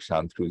about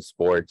Georgetown through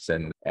sports.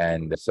 And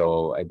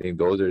so I think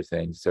those are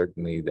things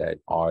certainly that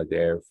are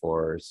there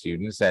for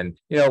students. And,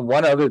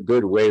 one other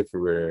good way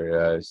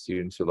for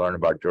students to learn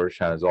about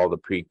Georgetown is all the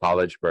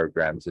pre-college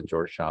programs that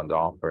Georgetown's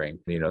offering,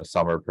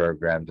 summer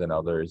programs and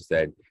others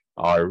that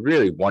are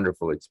really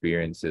wonderful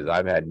experiences.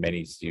 I've had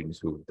many students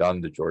who've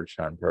done the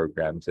Georgetown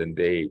programs, and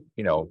they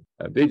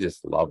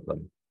just love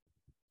them.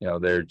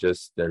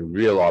 They're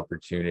real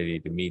opportunity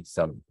to meet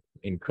some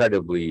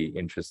incredibly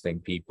interesting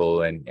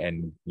people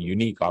and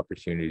unique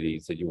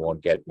opportunities that you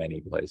won't get many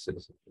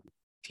places.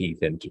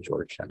 Teeth into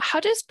Georgetown. How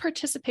does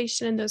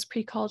participation in those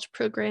pre-college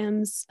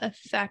programs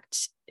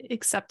affect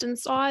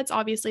acceptance odds?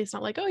 Obviously, it's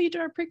not like, oh, you did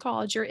our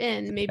pre-college, you're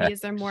in. Maybe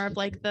is there more of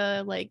like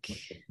the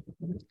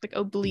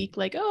oblique,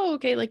 like, oh,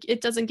 okay, like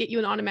it doesn't get you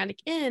an automatic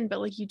in,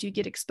 but like you do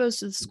get exposed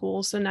to the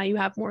school, so now you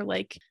have more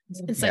like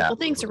insightful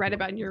things to write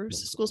about in your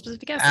school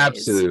specific essays.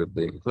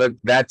 Absolutely. Look,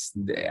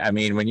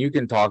 when you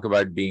can talk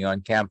about being on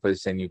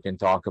campus and you can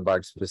talk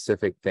about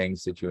specific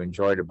things that you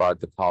enjoyed about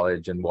the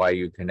college and why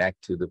you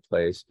connect to the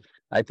place,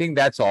 I think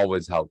that's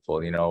always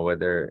helpful,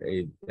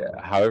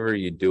 however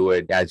you do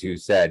it. As you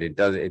said,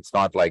 it's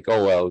not like,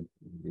 oh, well,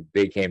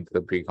 they came to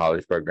the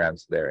pre-college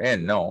programs, they're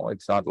in. No,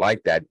 it's not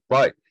like that.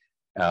 But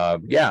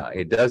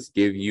it does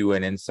give you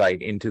an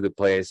insight into the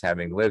place,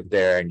 having lived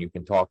there, and you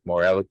can talk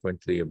more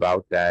eloquently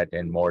about that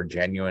and more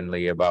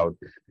genuinely about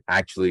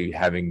actually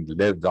having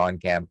lived on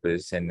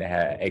campus and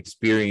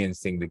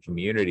experiencing the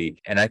community.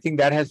 And I think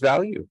that has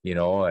value,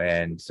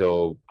 and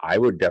so I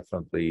would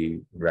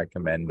definitely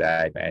recommend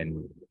that.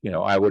 And,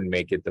 I wouldn't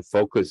make it the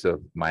focus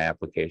of my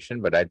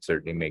application, but I'd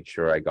certainly make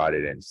sure I got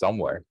it in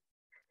somewhere.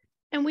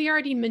 And we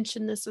already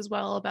mentioned this as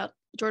well about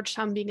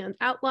Georgetown being an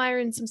outlier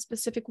in some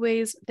specific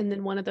ways. And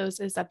then one of those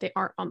is that they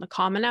aren't on the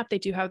Common App. They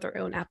do have their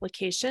own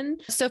application.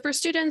 So for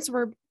students,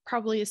 we're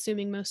probably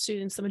assuming most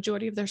students, the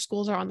majority of their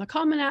schools are on the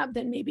Common App.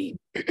 Then maybe,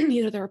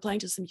 they're applying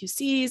to some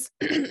UCs,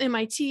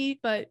 MIT.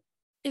 But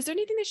is there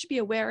anything they should be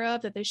aware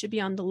of that they should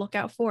be on the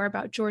lookout for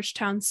about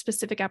Georgetown's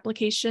specific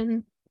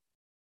application?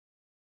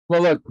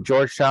 Well, look,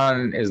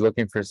 Georgetown is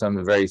looking for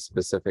some very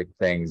specific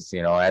things.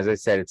 As I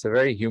said, it's a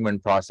very human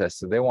process.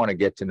 So they want to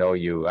get to know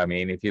you. I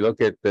mean, if you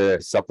look at the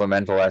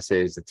supplemental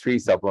essays, the 3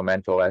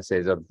 supplemental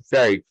essays are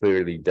very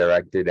clearly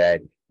directed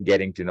at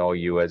getting to know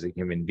you as a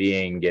human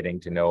being, getting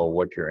to know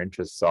what your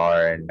interests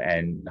are,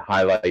 and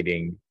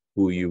highlighting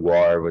who you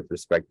are with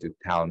respect to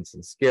talents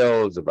and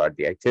skills, about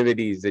the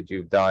activities that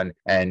you've done,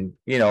 and,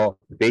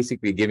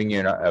 basically giving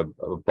you a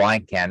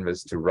blank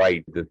canvas to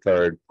write the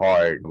third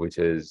part, which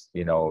is,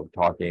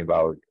 talking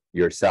about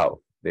yourself.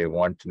 They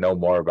want to know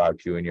more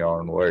about you in your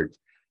own words.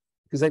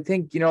 Because I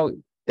think,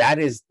 that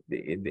is,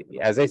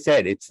 as I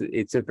said,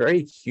 it's a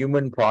very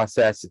human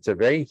process. It's a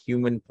very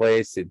human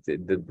place. It's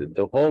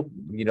the whole,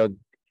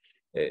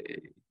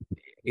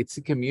 it's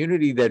a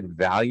community that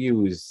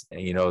values,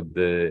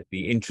 the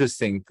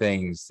interesting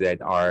things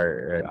that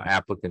our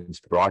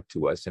applicants brought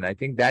to us. And I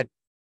think that,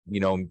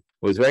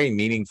 was very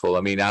meaningful.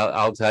 I mean,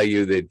 I'll tell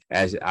you that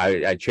as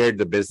I chaired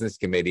the business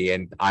committee,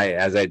 and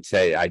I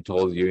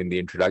told you in the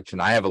introduction,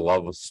 I have a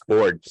love of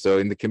sport. So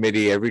in the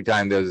committee, every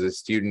time there was a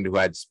student who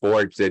had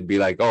sports, they'd be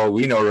like, oh,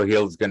 we know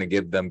Rahil's going to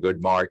give them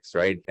good marks,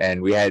 right?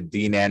 And we had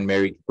Dean Anne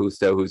Mary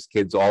Kapusta, whose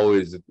kids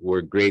always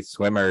were great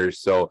swimmers.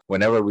 So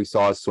whenever we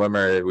saw a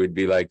swimmer, we'd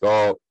be like,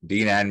 oh,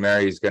 Dean Anne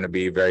Mary is going to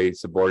be very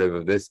supportive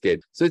of this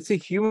kid. So it's a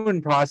human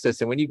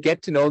process. And when you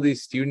get to know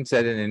these students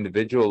at an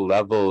individual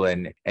level,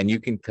 and you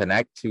can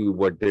connect to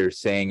what they're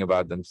saying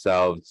about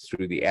themselves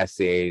through the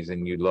essays,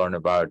 and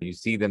you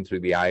see them through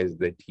the eyes of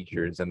the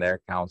teachers and their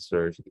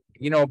counselors,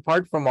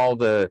 apart from all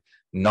the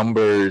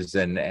numbers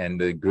and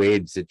the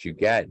grades that you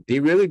get, they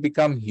really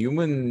become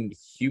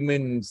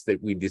humans that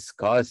we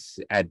discuss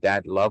at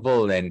that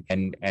level.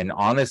 And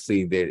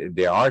honestly,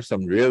 there are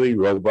some really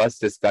robust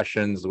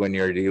discussions when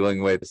you're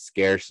dealing with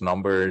scarce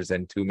numbers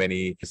and too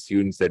many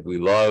students that we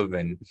love.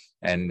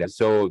 And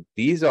so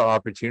these are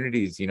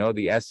opportunities,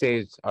 the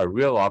essays are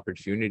real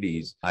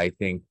opportunities, I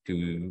think,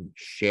 to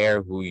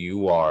share who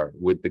you are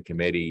with the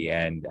committee,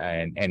 and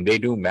they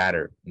do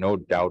matter. No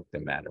doubt they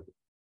matter.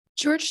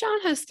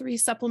 Georgetown has 3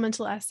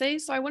 supplemental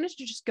essays, so I wanted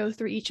to just go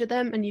through each of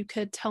them and you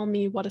could tell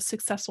me what a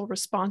successful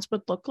response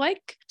would look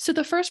like. So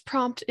the first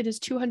prompt, it is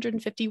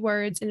 250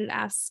 words, and it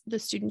asks the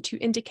student to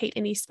indicate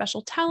any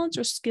special talents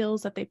or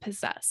skills that they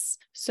possess.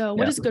 So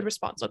what does a good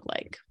response look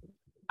like?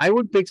 I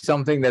would pick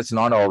something that's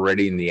not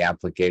already in the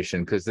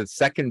application, because the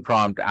second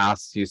prompt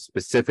asks you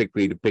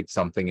specifically to pick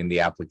something in the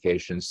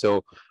application.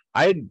 So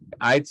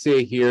I'd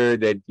say here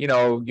that,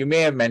 you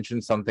may have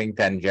mentioned something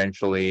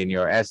tangentially in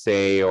your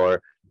essay,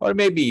 or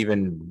maybe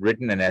even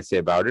written an essay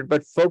about it,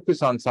 but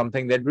focus on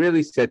something that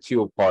really sets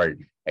you apart.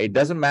 It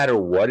doesn't matter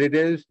what it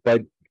is,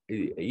 but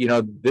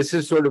this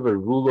is sort of a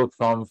rule of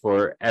thumb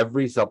for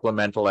every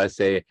supplemental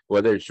essay,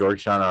 whether it's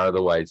Georgetown or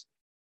otherwise.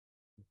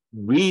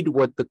 Read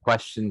what the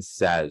question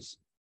says.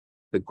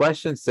 The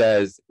question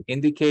says,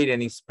 indicate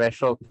any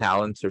special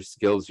talents or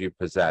skills you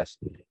possess.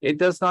 It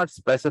does not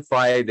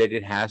specify that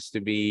it has to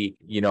be,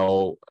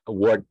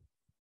 what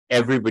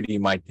everybody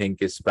might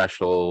think is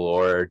special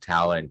or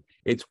talent.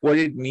 It's what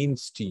it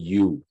means to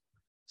you.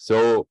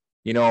 So,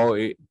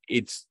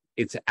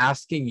 it's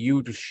asking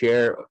you to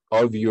share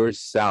of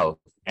yourself.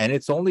 And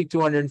it's only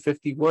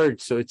 250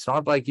 words. So it's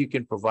not like you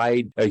can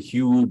provide a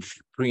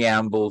huge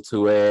preamble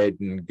to it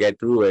and get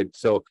through it.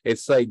 So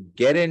it's like,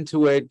 get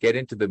into it, get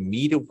into the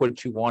meat of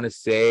what you want to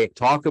say,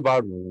 talk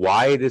about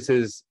why this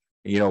is,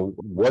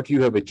 what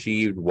you have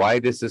achieved, why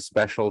this is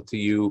special to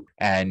you,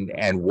 and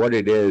what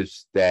it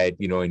is that,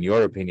 in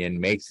your opinion,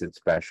 makes it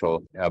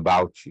special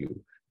about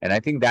you. And I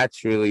think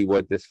that's really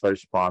what this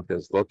first prompt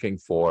is looking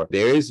for.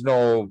 There is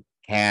no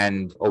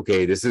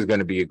okay, this is going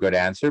to be a good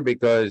answer,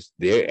 because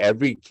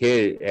every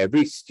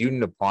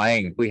student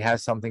applying, we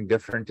have something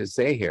different to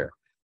say here.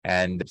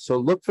 And so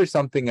look for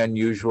something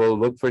unusual,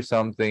 look for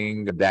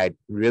something that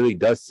really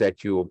does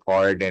set you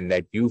apart and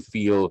that you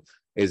feel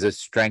is a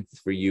strength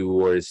for you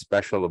or is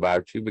special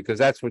about you, because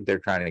that's what they're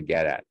trying to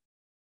get at.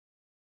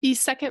 The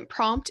second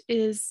prompt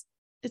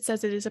it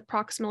says it is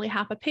approximately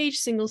half a page,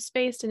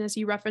 single-spaced, and as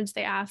you referenced,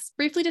 they ask,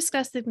 briefly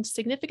discuss the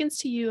significance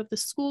to you of the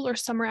school or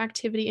summer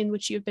activity in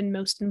which you have been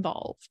most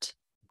involved.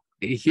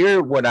 Here,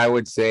 what I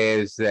would say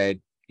is that,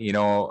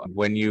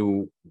 when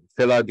you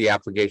fill out the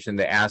application,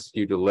 they ask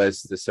you to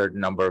list a certain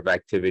number of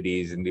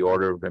activities in the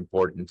order of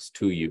importance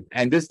to you.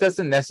 And this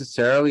doesn't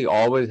necessarily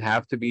always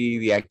have to be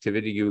the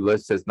activity you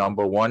list as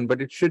number one,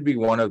 but it should be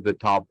one of the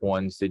top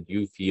ones that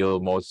you feel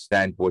most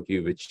stand what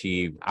you've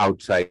achieved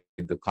outside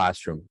the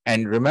classroom.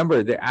 And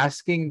remember, they're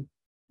asking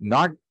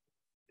not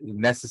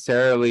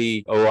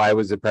necessarily, oh, I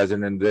was the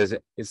president of this.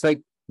 It's like,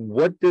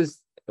 what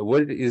is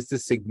the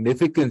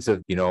significance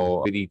of,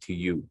 to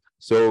you?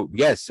 So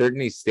yes,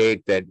 certainly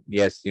state that,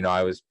 yes,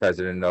 I was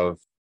president of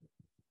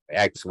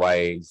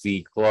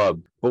XYZ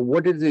club, but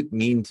what does it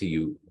mean to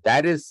you?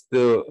 That is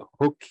the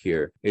hook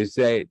here, is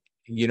that,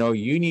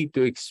 you need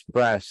to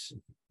express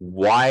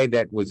why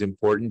that was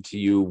important to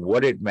you,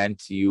 what it meant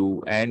to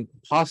you, and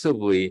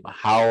possibly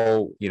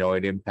how,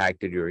 it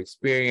impacted your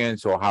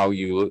experience or how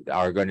you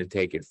are going to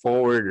take it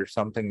forward or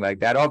something like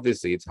that.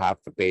 Obviously, it's half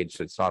a page,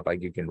 so it's not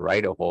like you can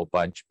write a whole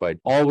bunch, but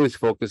always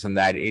focus on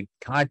that. It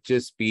can't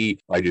just be,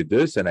 I did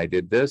this and I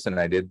did this and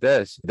I did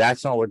this.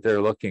 That's not what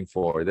they're looking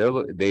for.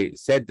 They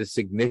said the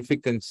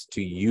significance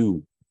to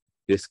you,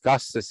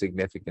 discuss the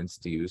significance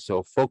to you.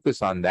 So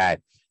focus on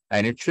that.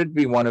 And it should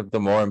be one of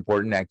the more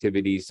important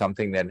activities,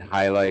 something that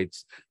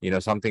highlights,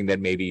 something that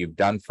maybe you've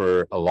done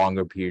for a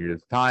longer period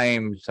of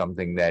time,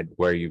 something that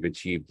where you've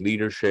achieved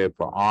leadership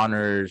or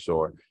honors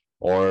or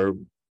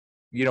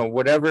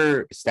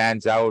whatever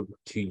stands out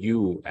to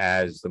you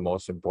as the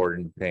most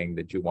important thing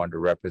that you want to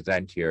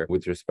represent here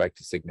with respect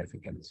to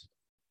significance.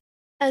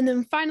 And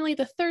then finally,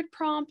 the third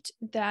prompt,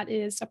 that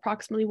is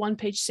approximately one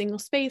page, single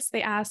space.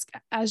 They ask,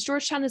 as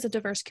Georgetown is a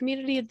diverse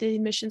community, the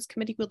admissions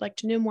committee would like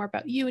to know more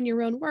about you in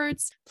your own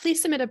words. Please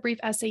submit a brief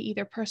essay,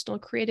 either personal or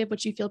creative,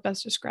 which you feel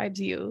best describes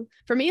you.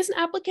 For me as an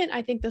applicant,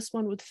 I think this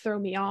one would throw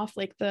me off.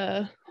 Like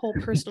the whole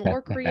personal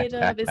or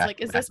creative is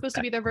like, is this supposed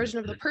to be their version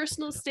of the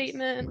personal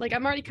statement? Like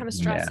I'm already kind of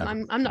stressed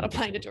and I'm not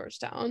applying to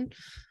Georgetown.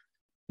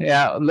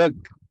 Yeah, look,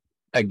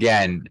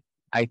 again,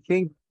 I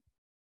think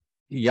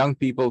young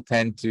people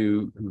tend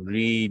to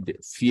read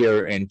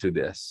fear into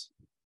this.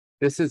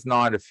 This is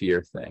not a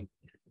fear thing.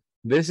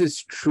 This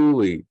is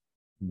truly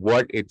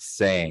what it's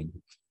saying.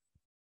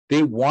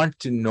 They want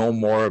to know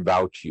more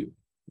about you,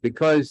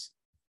 because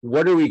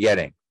what are we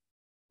getting?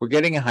 We're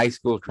getting a high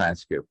school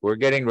transcript. We're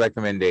getting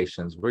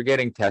recommendations. We're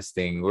getting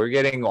testing. We're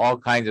getting all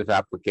kinds of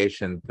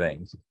application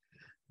things.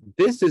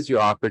 This is your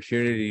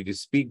opportunity to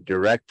speak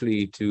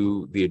directly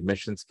to the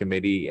admissions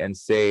committee and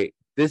say,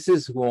 this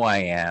is who I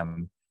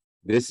am.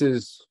 This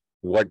is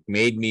what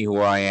made me who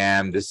I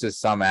am. This is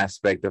some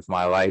aspect of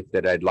my life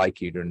that I'd like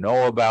you to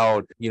know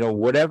about.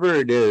 Whatever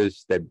it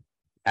is that,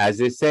 as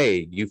they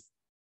say, you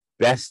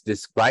best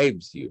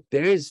describes you.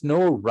 There is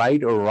no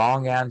right or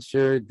wrong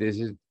answer.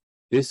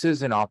 This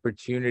is an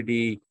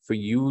opportunity for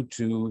you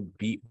to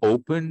be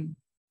open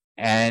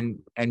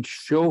and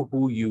show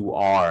who you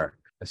are.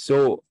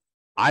 So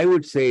I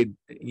would say,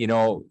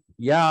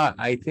 yeah,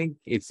 I think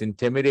it's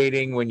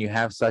intimidating when you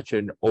have such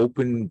an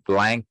open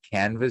blank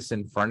canvas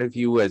in front of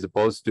you, as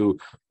opposed to,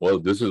 well,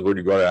 this is what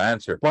you got to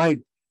answer. But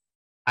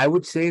I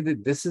would say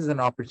that this is an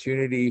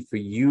opportunity for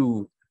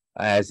you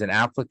as an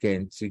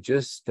applicant to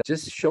just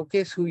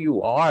showcase who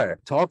you are.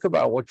 Talk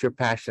about what you're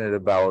passionate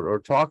about, or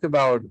talk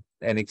about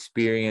an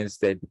experience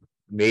that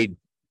made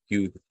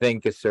you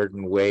think a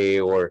certain way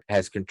or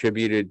has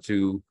contributed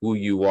to who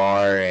you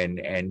are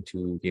and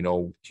to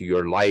to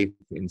your life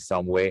in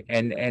some way.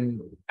 And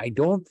I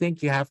don't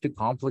think you have to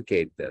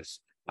complicate this.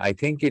 I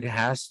think it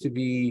has to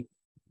be,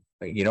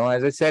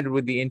 as I said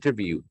with the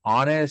interview,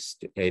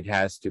 honest. It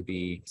has to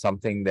be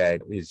something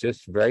that is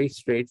just very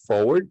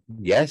straightforward.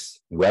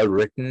 Yes, well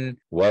written,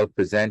 well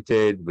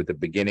presented with a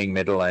beginning,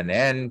 middle, and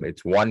end.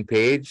 It's one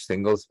page,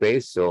 single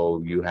space.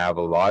 So you have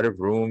a lot of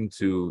room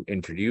to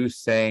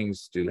introduce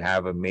things, to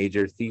have a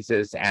major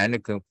thesis and a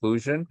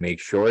conclusion. Make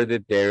sure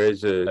that there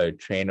is a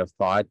train of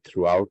thought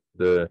throughout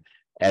the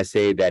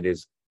essay that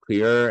is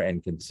clear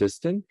and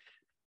consistent.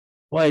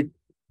 But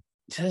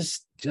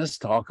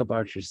just talk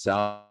about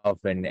yourself,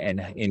 and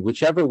in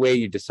whichever way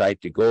you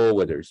decide to go,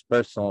 whether it's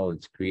personal,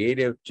 it's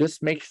creative,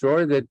 just make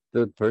sure that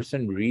the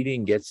person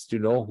reading gets to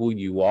know who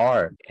you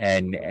are,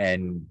 and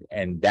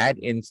that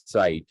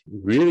insight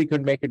really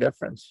could make a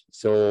difference.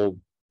 So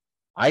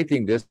I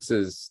think this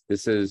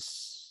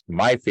is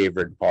my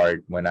favorite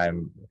part when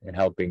I'm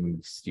helping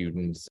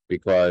students,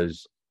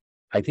 because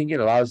I think it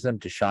allows them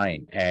to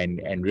shine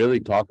and really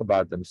talk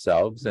about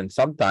themselves. And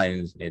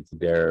sometimes it's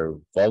their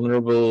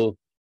vulnerable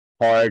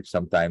part,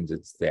 sometimes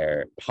it's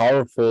their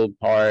powerful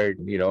part.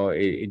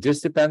 It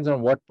just depends on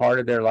what part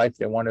of their life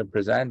they want to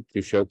present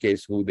to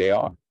showcase who they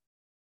are.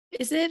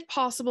 Is it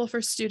possible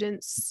for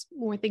students,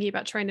 when we're thinking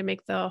about trying to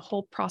make the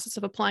whole process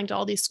of applying to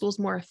all these schools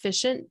more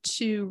efficient,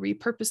 to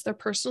repurpose their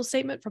personal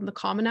statement from the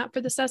Common App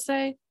for this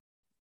essay?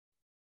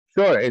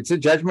 Sure, it's a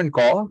judgment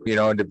call,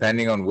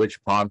 depending on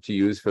which prompt you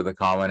use for the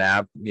Common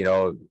App.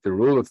 The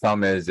rule of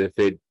thumb is if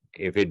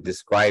it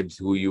describes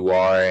who you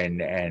are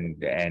and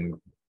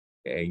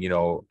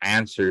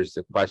answers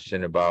the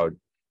question about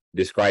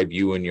describe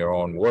you in your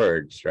own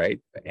words, right?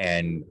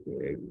 And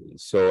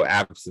so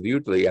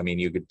absolutely, I mean,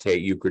 you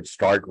could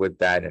start with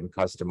that and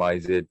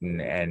customize it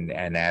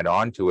and add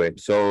on to it.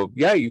 So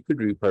yeah, you could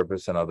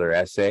repurpose another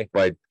essay,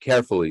 but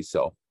carefully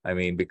so. I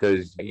mean,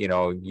 because you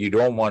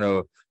don't want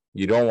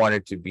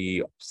it to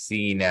be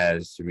seen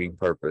as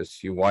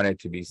repurpose. You want it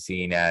to be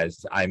seen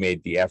as, I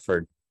made the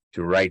effort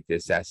to write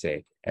this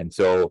essay. And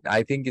so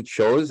I think it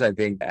shows. I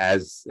think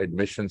as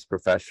admissions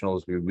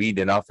professionals, we read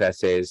enough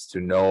essays to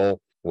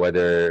know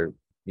whether,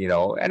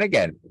 and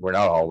again, we're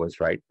not always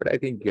right, but I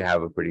think you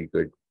have a pretty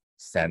good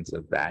sense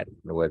of that,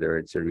 whether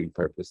it's a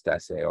repurposed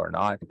essay or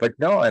not. But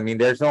no, I mean,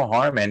 there's no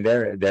harm, and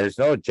there's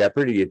no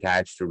jeopardy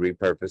attached to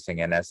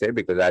repurposing an essay,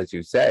 because as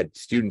you said,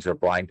 students are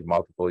applying to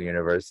multiple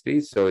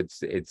universities. So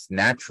it's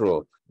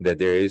natural that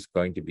there is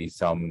going to be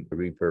some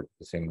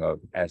repurposing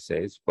of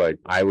essays. But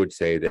I would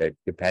say that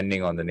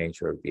depending on the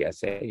nature of the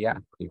essay, yeah,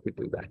 you could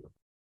do that.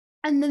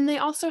 And then they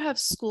also have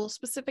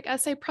school-specific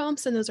essay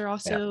prompts, and those are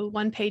also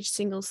one-page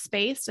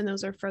single-spaced, and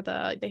those are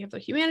they have the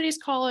Humanities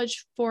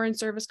College, Foreign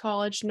Service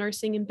College,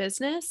 Nursing, and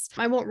Business.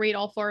 I won't read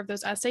all 4 of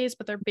those essays,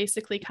 but they're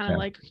basically kind of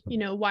like,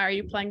 why are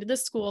you applying to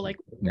this school? Like,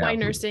 why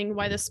nursing?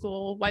 Why this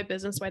school? Why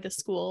business? Why this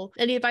school?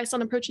 Any advice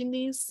on approaching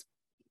these?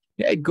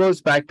 Yeah, it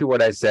goes back to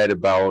what I said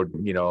about,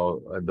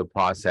 the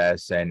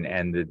process and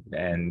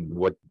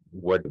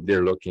what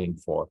they're looking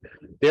for.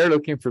 They're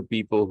looking for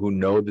people who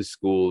know the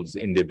schools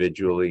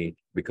individually,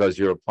 because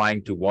you're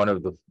applying to one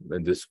of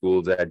the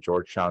schools at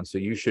Georgetown. So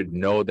you should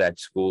know that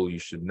school. You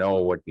should know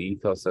what the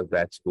ethos of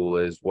that school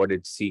is, what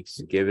it seeks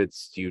to give its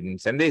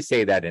students. And they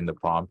say that in the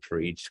prompt for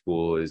each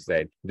school, is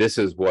that this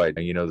is what,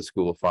 the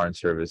School of Foreign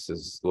Service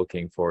is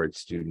looking for its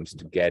students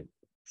to get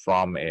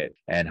from it,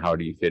 and how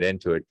do you fit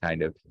into it,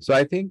 kind of. So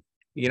I think,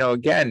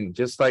 again,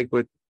 just like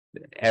with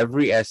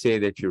every essay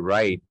that you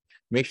write,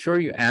 make sure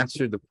you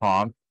answer the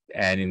prompt.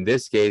 And in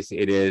this case,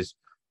 it is,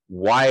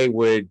 why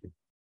would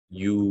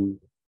you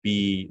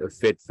be a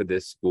fit for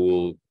this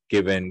school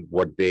given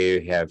what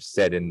they have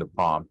said in the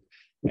prompt?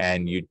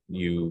 And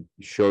you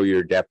show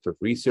your depth of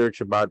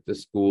research about the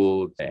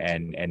school,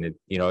 and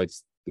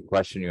it's the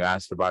question you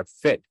asked about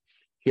fit.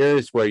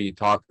 Here's where you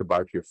talked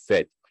about your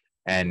fit,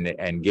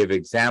 and give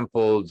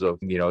examples of,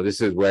 this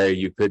is where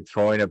you could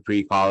throw in a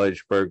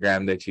pre-college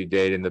program that you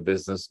did in the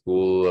business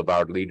school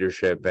about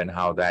leadership and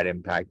how that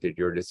impacted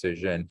your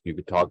decision. You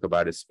could talk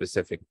about a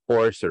specific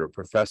course or a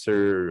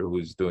professor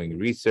who's doing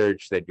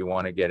research that you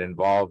want to get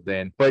involved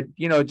in. But,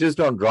 just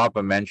don't drop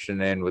a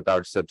mention in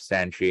without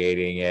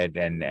substantiating it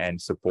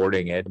and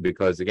supporting it,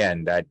 because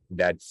again,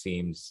 that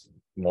seems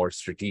more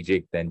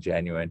strategic than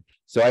genuine.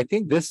 So I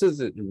think this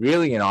is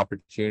really an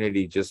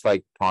opportunity, just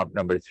like prompt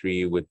number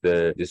 3 with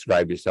the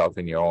describe yourself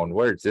in your own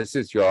words. This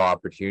is your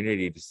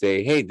opportunity to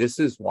say, hey, this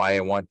is why I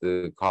want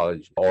the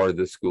college or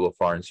the School of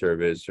Foreign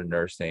Service or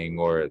nursing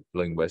or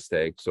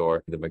linguistics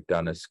or the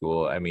McDonough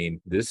School. I mean,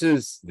 this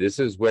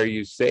is where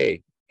you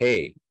say,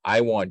 hey,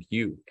 I want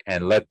you,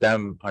 and let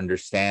them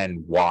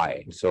understand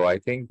why. So I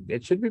think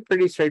it should be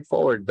pretty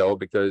straightforward, though,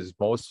 because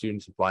most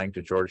students applying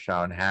to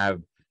Georgetown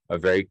have a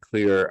very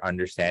clear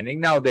understanding.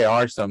 Now, there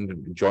are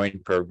some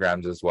joint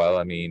programs as well.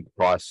 I mean,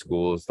 cross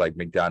schools like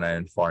McDonough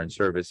and Foreign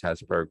Service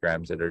has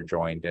programs that are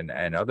joint,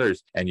 and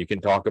others, and you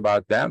can talk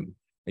about them.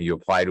 You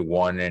apply to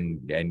one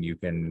and you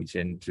can reach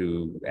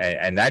into,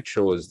 and that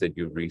shows that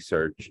you've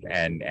researched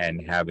and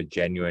have a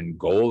genuine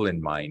goal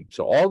in mind.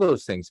 So all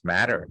those things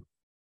matter.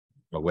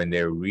 But when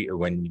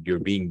when you're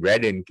being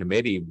read in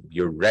committee,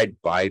 you're read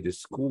by the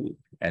school,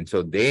 and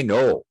so they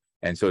know.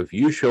 And so if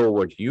you show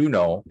what you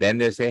know, then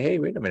they say, "Hey,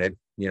 wait a minute,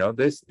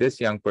 this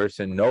young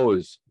person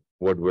knows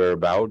what we're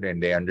about,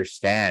 and they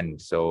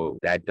understand." So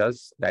that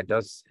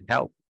does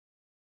help.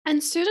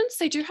 And students,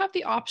 they do have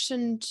the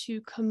option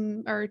to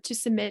come or to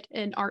submit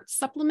an arts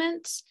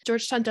supplement.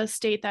 Georgetown does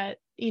state that,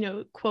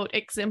 quote,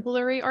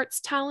 exemplary arts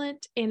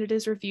talent, and it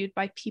is reviewed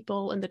by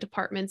people in the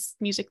department's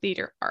music,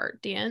 theater, art,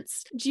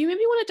 dance. Do you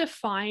maybe want to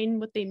define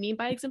what they mean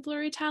by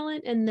exemplary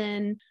talent? And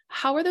then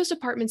how are those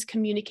departments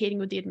communicating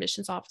with the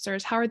admissions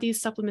officers? How are these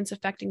supplements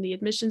affecting the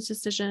admissions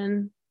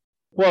decision?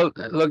 Well,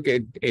 look,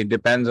 it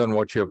depends on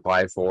what you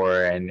apply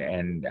for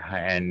and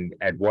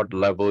at what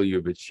level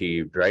you've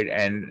achieved, right?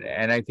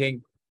 And I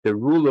think the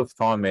rule of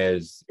thumb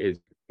is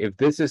if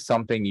this is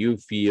something you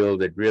feel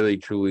that really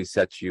truly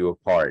sets you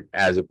apart,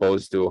 as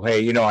opposed to,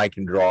 hey, I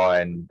can draw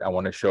and I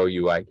want to show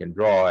you I can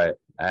draw it,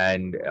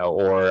 and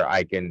or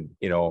I can,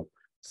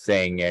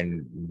 sing,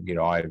 and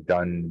I've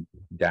done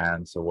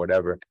dance or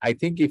whatever. I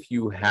think if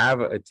you have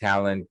a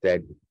talent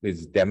that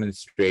is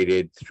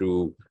demonstrated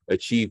through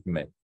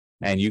achievement,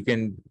 and you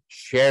can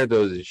share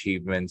those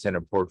achievements in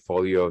a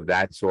portfolio of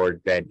that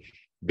sort that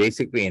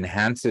basically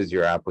enhances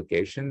your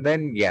application,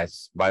 then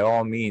yes, by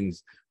all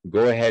means,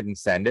 go ahead and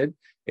send it.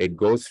 It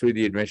goes through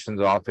the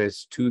admissions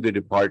office to the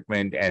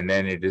department, and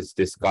then it is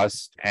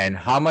discussed. And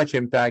how much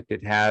impact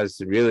it has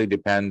really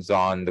depends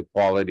on the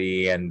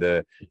quality and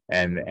the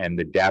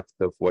depth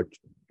of what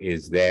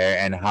is there,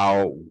 and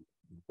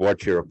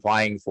what you're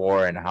applying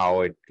for and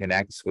how it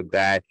connects with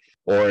that,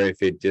 or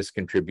if it just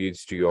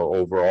contributes to your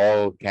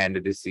overall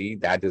candidacy.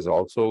 That is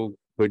also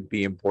could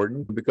be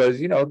important, because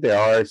there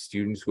are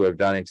students who have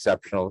done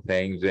exceptional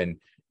things, and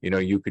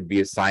you could be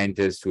a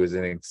scientist who is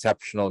an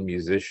exceptional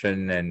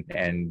musician,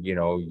 and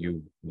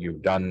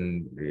you've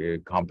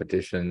done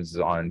competitions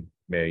on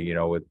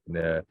with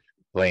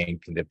playing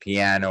the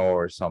piano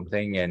or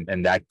something,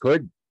 and that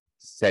could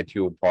set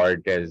you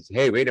apart as,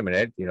 hey, wait a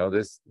minute,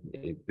 this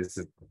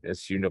is a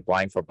student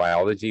applying for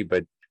biology,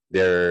 but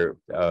they're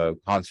a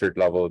concert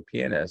level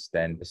pianist.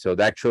 And so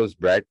that shows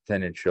breadth,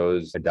 and it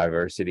shows a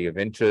diversity of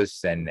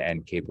interests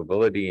and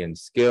capability and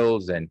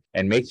skills, and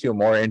makes you a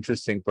more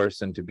interesting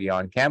person to be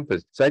on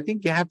campus. So I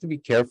think you have to be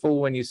careful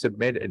when you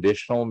submit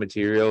additional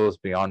materials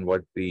beyond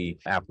what the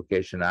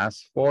application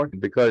asks for,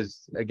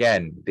 because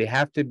again, they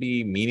have to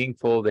be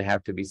meaningful, they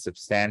have to be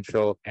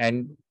substantial,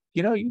 and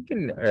you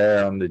can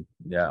err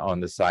on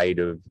the side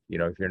of,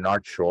 if you're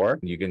not sure,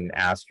 you can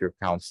ask your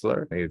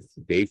counselor if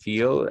they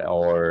feel,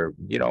 or,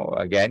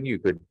 again, you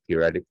could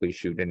theoretically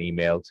shoot an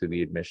email to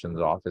the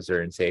admissions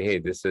officer and say, hey,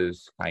 this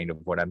is kind of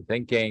what I'm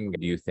thinking.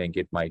 Do you think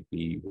it might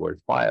be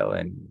worthwhile?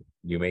 And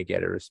you may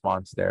get a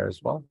response there as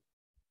well.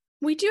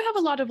 We do have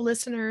a lot of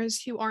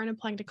listeners who aren't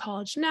applying to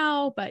college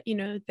now, but,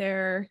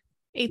 they're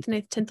 8th,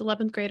 9th, 10th,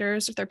 11th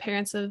graders, if they're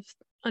parents of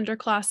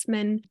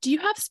underclassmen. Do you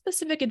have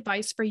specific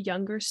advice for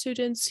younger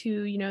students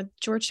who,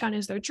 Georgetown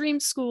is their dream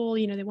school,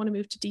 they want to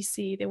move to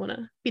DC, they want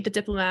to be the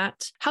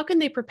diplomat? How can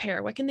they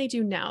prepare? What can they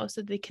do now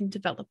so they can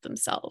develop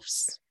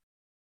themselves?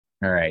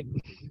 All right.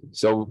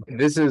 So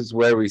this is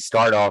where we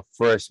start off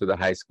first with a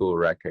high school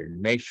record.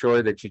 Make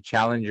sure that you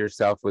challenge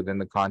yourself within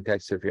the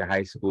context of your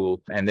high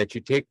school, and that you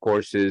take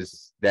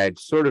courses that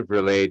sort of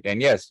relate.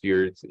 And yes,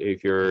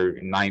 if you're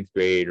in 9th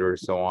grade or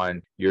so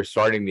on, you're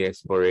starting the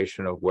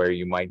exploration of where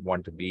you might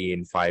want to be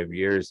in 5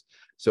 years.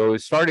 So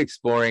start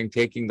exploring,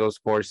 taking those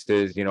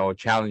courses,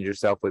 challenge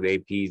yourself with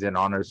APs and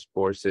honors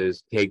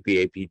courses, take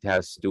the AP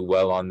tests, do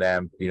well on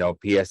them.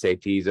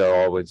 PSATs are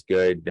always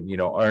good,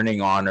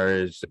 earning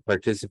honors,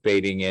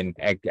 participating in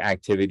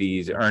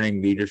activities,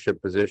 earning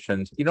leadership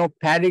positions.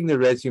 Padding the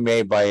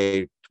resume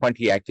by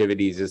 20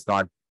 activities is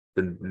not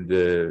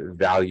the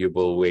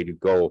valuable way to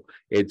go.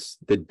 It's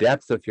the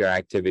depth of your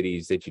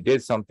activities, that you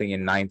did something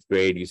in 9th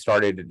grade,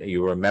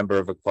 you were a member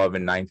of a club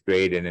in 9th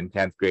grade, and in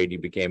 10th grade you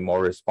became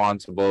more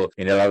responsible,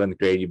 in 11th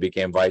grade you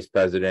became vice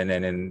president,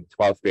 and in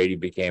 12th grade you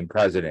became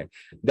president.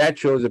 That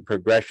shows a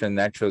progression,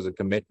 that shows a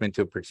commitment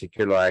to a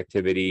particular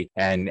activity,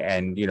 and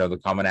the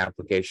common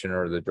application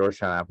or the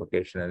Georgetown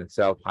application in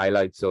itself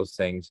highlights those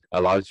things,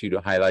 allows you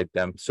to highlight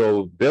them.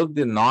 So build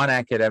the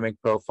non-academic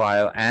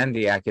profile and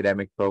the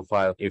academic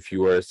profile. If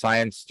you were a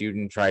science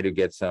student, try to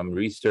get some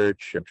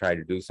research, or try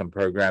to do some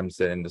programs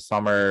in the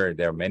summer.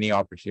 There are many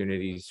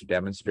opportunities to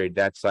demonstrate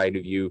that side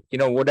of you.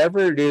 Whatever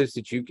it is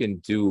that you can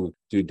do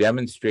to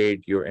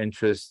demonstrate your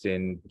interest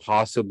in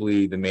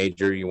possibly the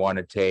major you want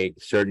to take.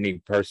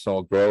 Certainly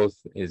personal growth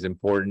is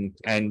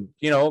important. And,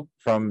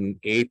 from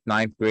 8th,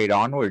 9th grade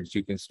onwards,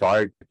 you can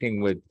start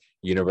working with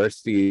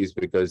universities,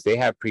 because they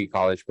have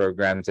pre-college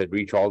programs that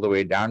reach all the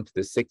way down to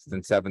the 6th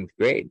and 7th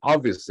grade.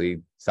 Obviously,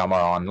 some are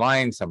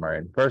online, some are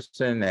in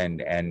person,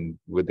 and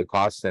with the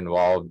costs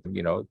involved,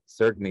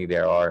 certainly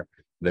there are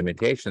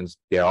limitations.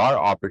 There are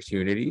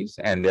opportunities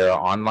and there are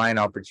online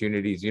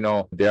opportunities.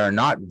 There are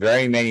not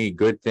very many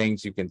good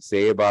things you can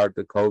say about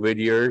the COVID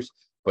years,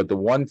 but the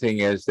one thing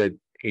is that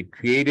it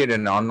created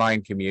an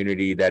online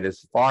community that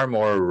is far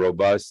more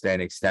robust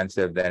and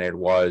extensive than it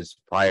was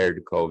prior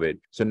to COVID.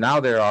 So now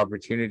there are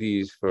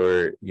opportunities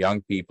for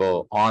young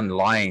people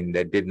online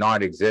that did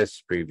not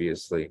exist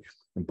previously,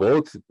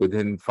 both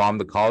from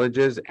the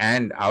colleges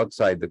and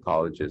outside the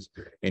colleges,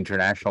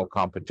 international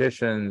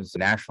competitions,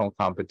 national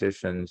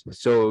competitions.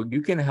 So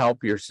you can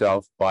help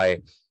yourself by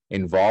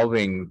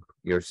involving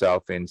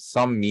yourself in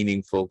some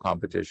meaningful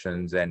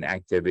competitions and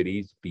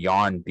activities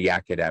beyond the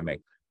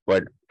academic.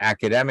 But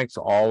academics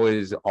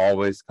always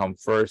come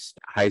first.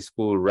 High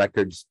school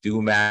records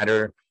do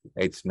matter.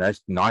 It's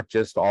not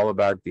just all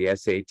about the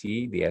SAT.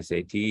 The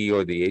SAT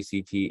or the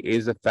ACT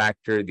is a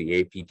factor.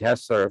 The AP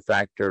tests are a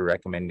factor.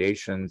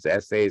 Recommendations,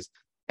 essays,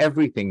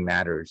 everything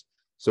matters.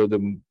 So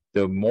the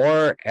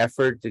more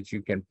effort that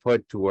you can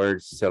put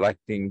towards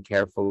selecting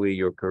carefully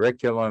your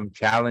curriculum,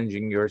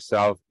 challenging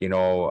yourself,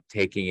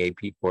 taking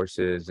AP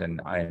courses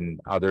and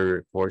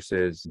other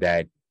courses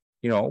that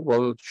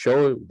will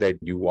show that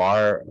you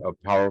are a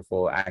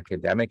powerful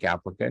academic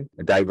applicant.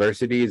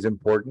 Diversity is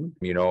important.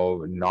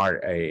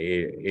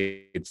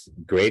 It's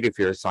great if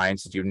you're a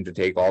science student to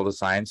take all the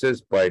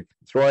sciences, but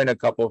throw in a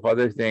couple of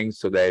other things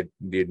so that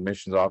the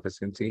admissions office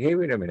can see, hey,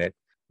 wait a minute.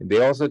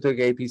 They also took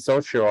AP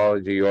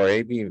sociology or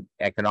AP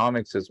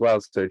economics as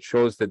well. So it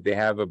shows that they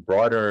have a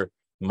broader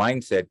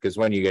mindset, because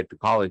when you get to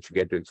college, you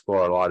get to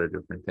explore a lot of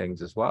different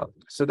things as well.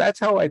 So that's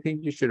how I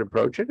think you should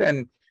approach it.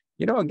 And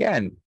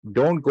again,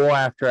 don't go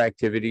after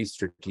activities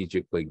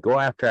strategically. Go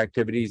after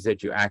activities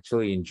that you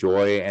actually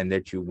enjoy and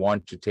that you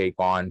want to take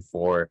on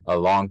for a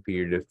long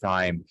period of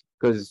time,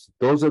 because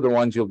those are the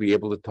ones you'll be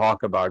able to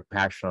talk about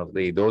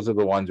passionately. Those are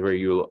the ones where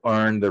you'll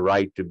earn the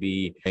right to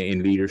be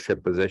in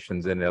leadership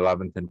positions in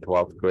 11th and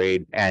 12th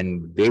grade.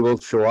 And they will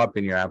show up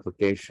in your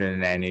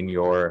application and in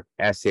your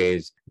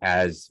essays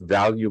as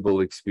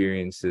valuable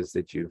experiences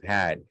that you've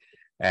had.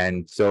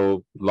 And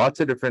so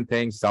lots of different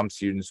things. Some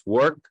students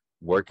work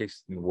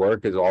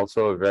is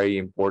also a very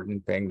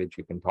important thing that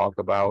you can talk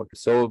about.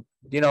 So,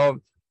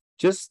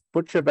 just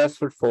put your best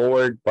foot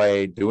forward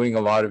by doing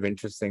a lot of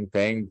interesting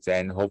things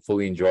and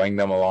hopefully enjoying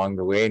them along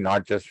the way,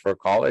 not just for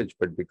college,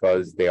 but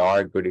because they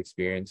are good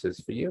experiences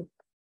for you.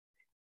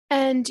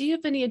 And do you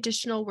have any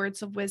additional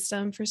words of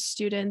wisdom for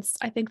students?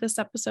 I think this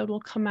episode will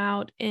come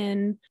out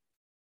in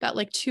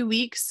about 2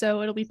 weeks.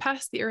 So it'll be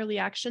past the early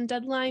action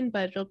deadline,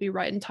 but it'll be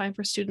right in time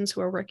for students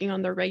who are working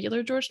on their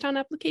regular Georgetown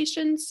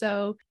applications.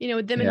 So,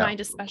 with them in mind,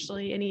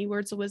 especially, any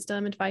words of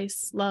wisdom,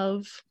 advice,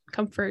 love,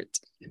 comfort?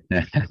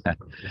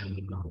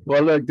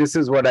 Well, look, this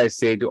is what I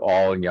say to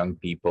all young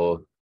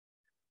people.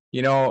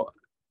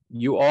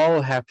 You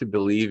all have to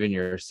believe in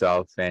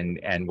yourself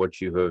and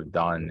what you have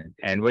done.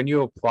 And when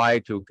you apply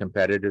to a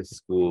competitive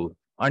school,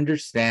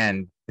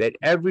 understand that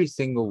every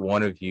single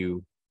one of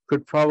you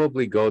could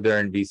probably go there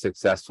and be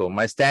successful.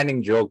 My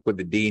standing joke with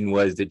the dean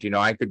was that,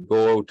 I could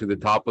go to the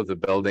top of the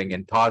building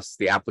and toss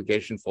the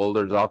application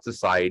folders off the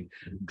side,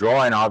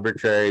 draw an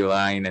arbitrary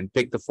line, and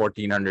pick the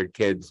 1,400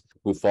 kids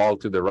who fall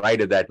to the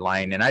right of that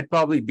line. And I'd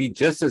probably be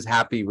just as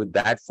happy with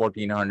that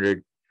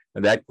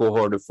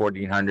cohort of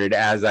 1,400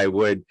 as I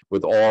would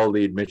with all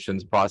the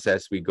admissions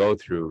process we go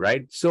through,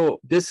 right? So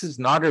this is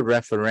not a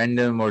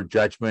referendum or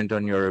judgment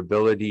on your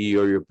ability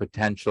or your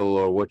potential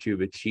or what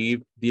you've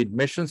achieved. The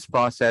admissions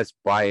process,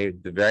 by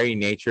the very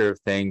nature of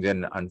things,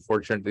 and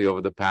unfortunately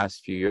over the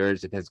past few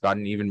years, it has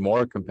gotten even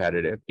more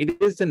competitive. It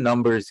is a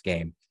numbers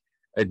game.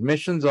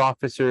 Admissions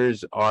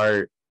officers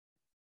are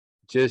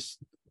just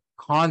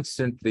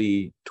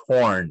constantly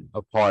torn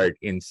apart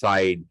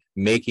inside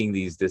making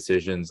these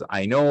decisions.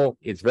 I know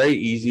it's very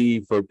easy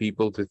for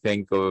people to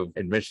think of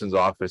admissions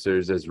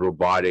officers as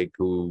robotic,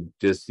 who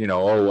just, I'm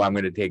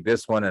going to take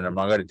this one and I'm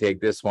not going to take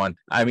this one.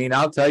 I mean,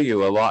 I'll tell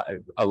you,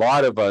 a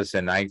lot of us,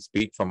 and I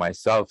speak for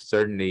myself,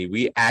 certainly,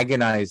 we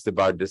agonized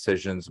about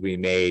decisions we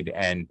made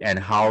and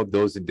how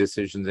those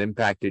decisions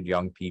impacted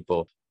young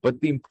people.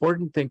 But the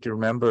important thing to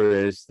remember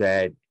is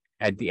that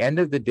at the end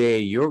of the day,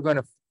 you're going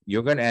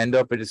to end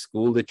up at a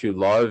school that you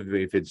love.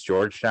 If it's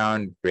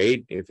Georgetown,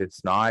 great. If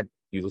it's not,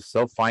 you'll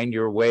still find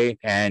your way.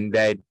 And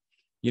that,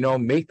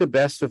 make the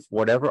best of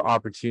whatever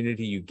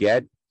opportunity you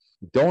get.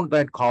 Don't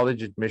let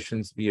college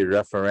admissions be a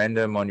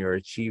referendum on your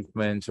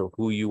achievements or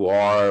who you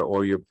are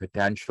or your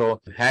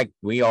potential. Heck,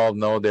 we all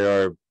know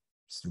there are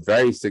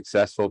very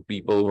successful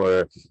people who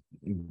are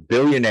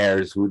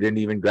billionaires who didn't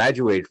even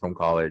graduate from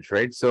college,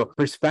 right? So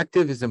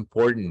perspective is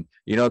important.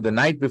 The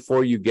night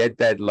before you get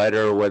that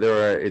letter,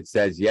 whether it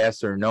says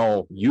yes or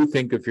no, you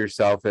think of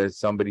yourself as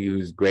somebody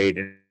who's great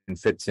and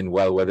fits in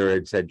well, whether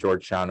it's at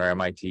Georgetown or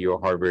MIT or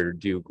Harvard or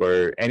Duke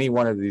or any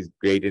one of these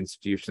great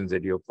institutions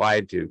that you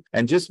applied to.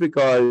 And just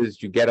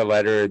because you get a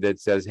letter that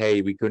says,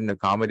 hey, we couldn't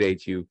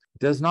accommodate you,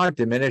 does not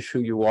diminish who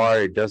you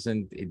are. It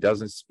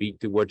doesn't speak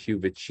to what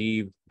you've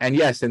achieved. And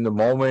yes, in the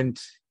moment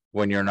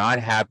when you're not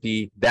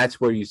happy, that's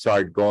where you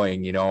start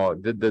going.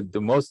 The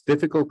most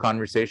difficult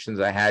conversations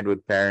I had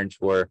with parents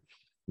were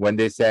when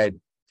they said,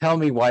 tell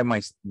me why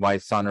my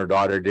son or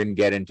daughter didn't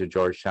get into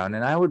Georgetown.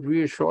 And I would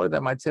reassure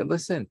them. I'd say,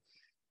 listen,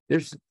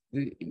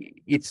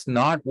 it's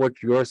not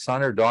what your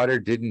son or daughter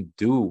didn't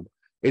do.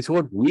 It's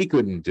what we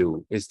couldn't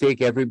do, is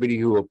take everybody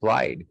who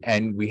applied.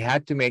 And we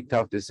had to make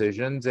tough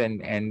decisions,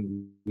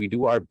 and we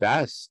do our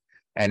best.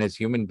 And as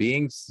human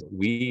beings,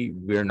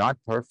 we're not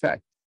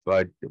perfect,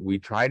 but we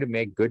try to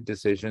make good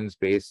decisions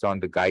based on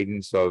the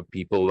guidance of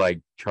people like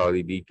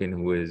Charlie Deacon,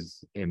 who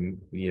is,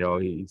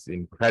 he's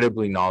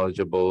incredibly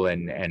knowledgeable.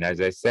 And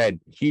as I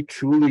said, he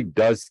truly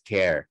does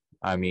care.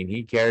 I mean,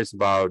 he cares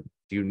about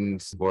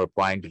students who are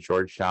applying to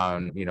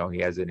Georgetown. He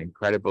has an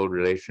incredible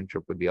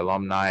relationship with the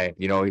alumni.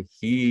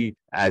 He,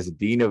 as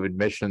Dean of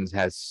Admissions,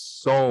 has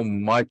so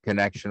much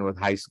connection with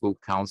high school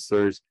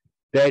counselors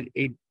that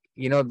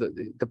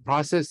the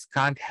process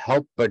can't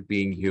help but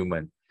being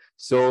human.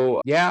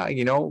 So yeah,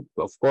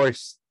 of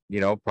course,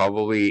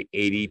 probably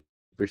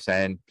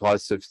 80%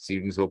 plus of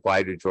students who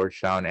apply to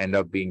Georgetown end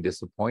up being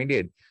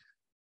disappointed.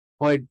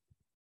 But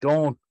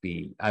don't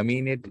be. I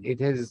mean,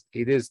 it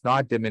is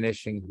not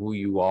diminishing who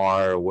you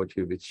are or what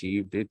you've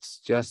achieved. It's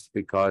just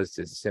because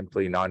it's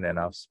simply not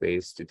enough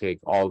space to take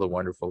all the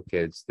wonderful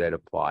kids that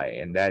apply.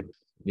 And that,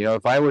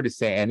 if I were to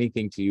say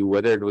anything to you,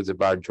 whether it was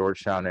about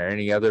Georgetown or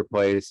any other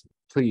place,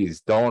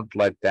 please don't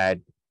let that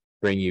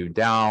bring you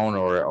down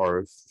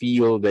or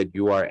feel that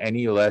you are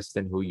any less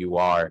than who you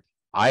are.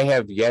 I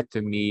have yet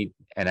to meet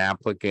an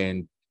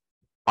applicant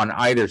on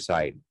either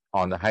side,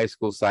 on the high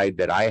school side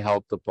that I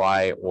helped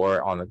apply,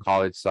 or on the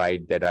college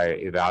side that I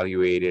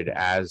evaluated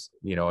as,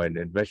 an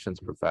admissions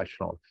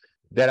professional,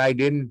 that I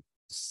didn't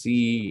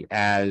see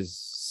as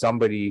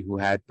somebody who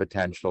had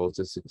potential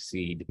to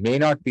succeed. May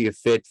not be a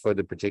fit for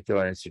the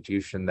particular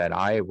institution that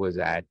I was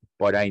at,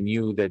 but I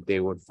knew that they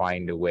would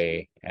find a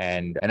way.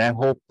 And I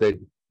hope that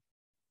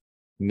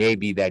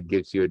maybe that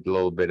gives you a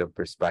little bit of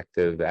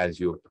perspective as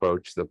you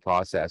approach the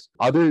process.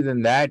 Other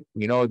than that,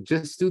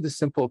 just do the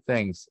simple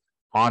things: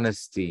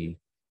 honesty,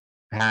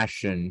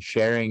 passion,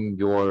 sharing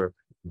your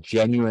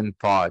genuine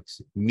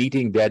thoughts,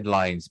 meeting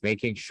deadlines,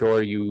 making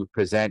sure you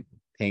present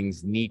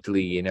things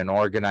neatly in an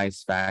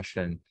organized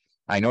fashion.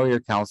 I know your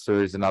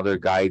counselors and other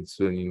guides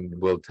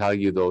will tell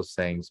you those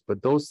things,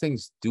 but those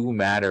things do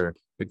matter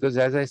because,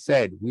 as I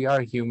said, we are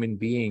human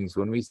beings.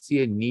 When we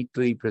see a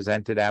neatly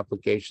presented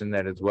application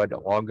that is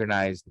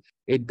organized,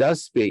 it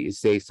does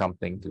say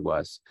something to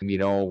us.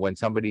 When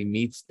somebody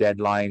meets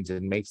deadlines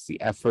and makes the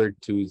effort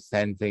to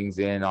send things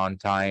in on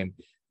time,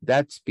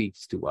 that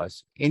speaks to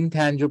us.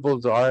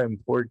 Intangibles are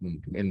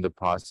important in the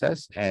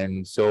process.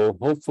 And so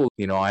hopefully,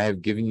 I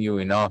have given you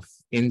enough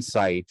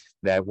insight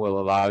that will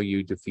allow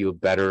you to feel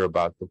better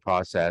about the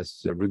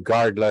process,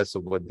 regardless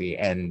of what the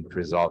end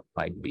result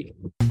might be.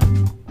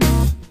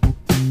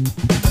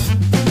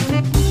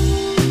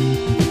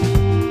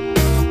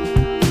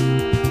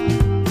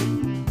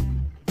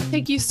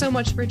 Thank you so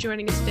much for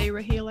joining us today,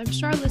 Raheel. I'm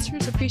sure our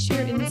listeners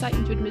appreciate your insight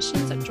into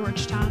admissions at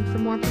Georgetown. For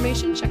more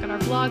information, check out our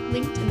blog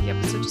linked in the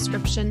episode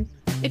description.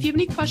 If you have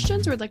any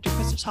questions or would like to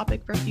request a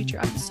topic for a future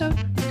episode,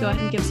 go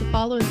ahead and give us a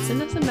follow and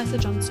send us a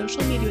message on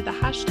social media with the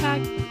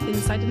hashtag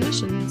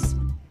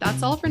InsideAdmissions.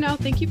 That's all for now.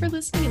 Thank you for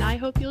listening, and I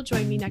hope you'll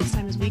join me next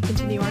time as we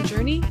continue our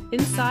journey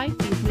inside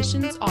the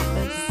admissions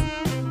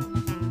office.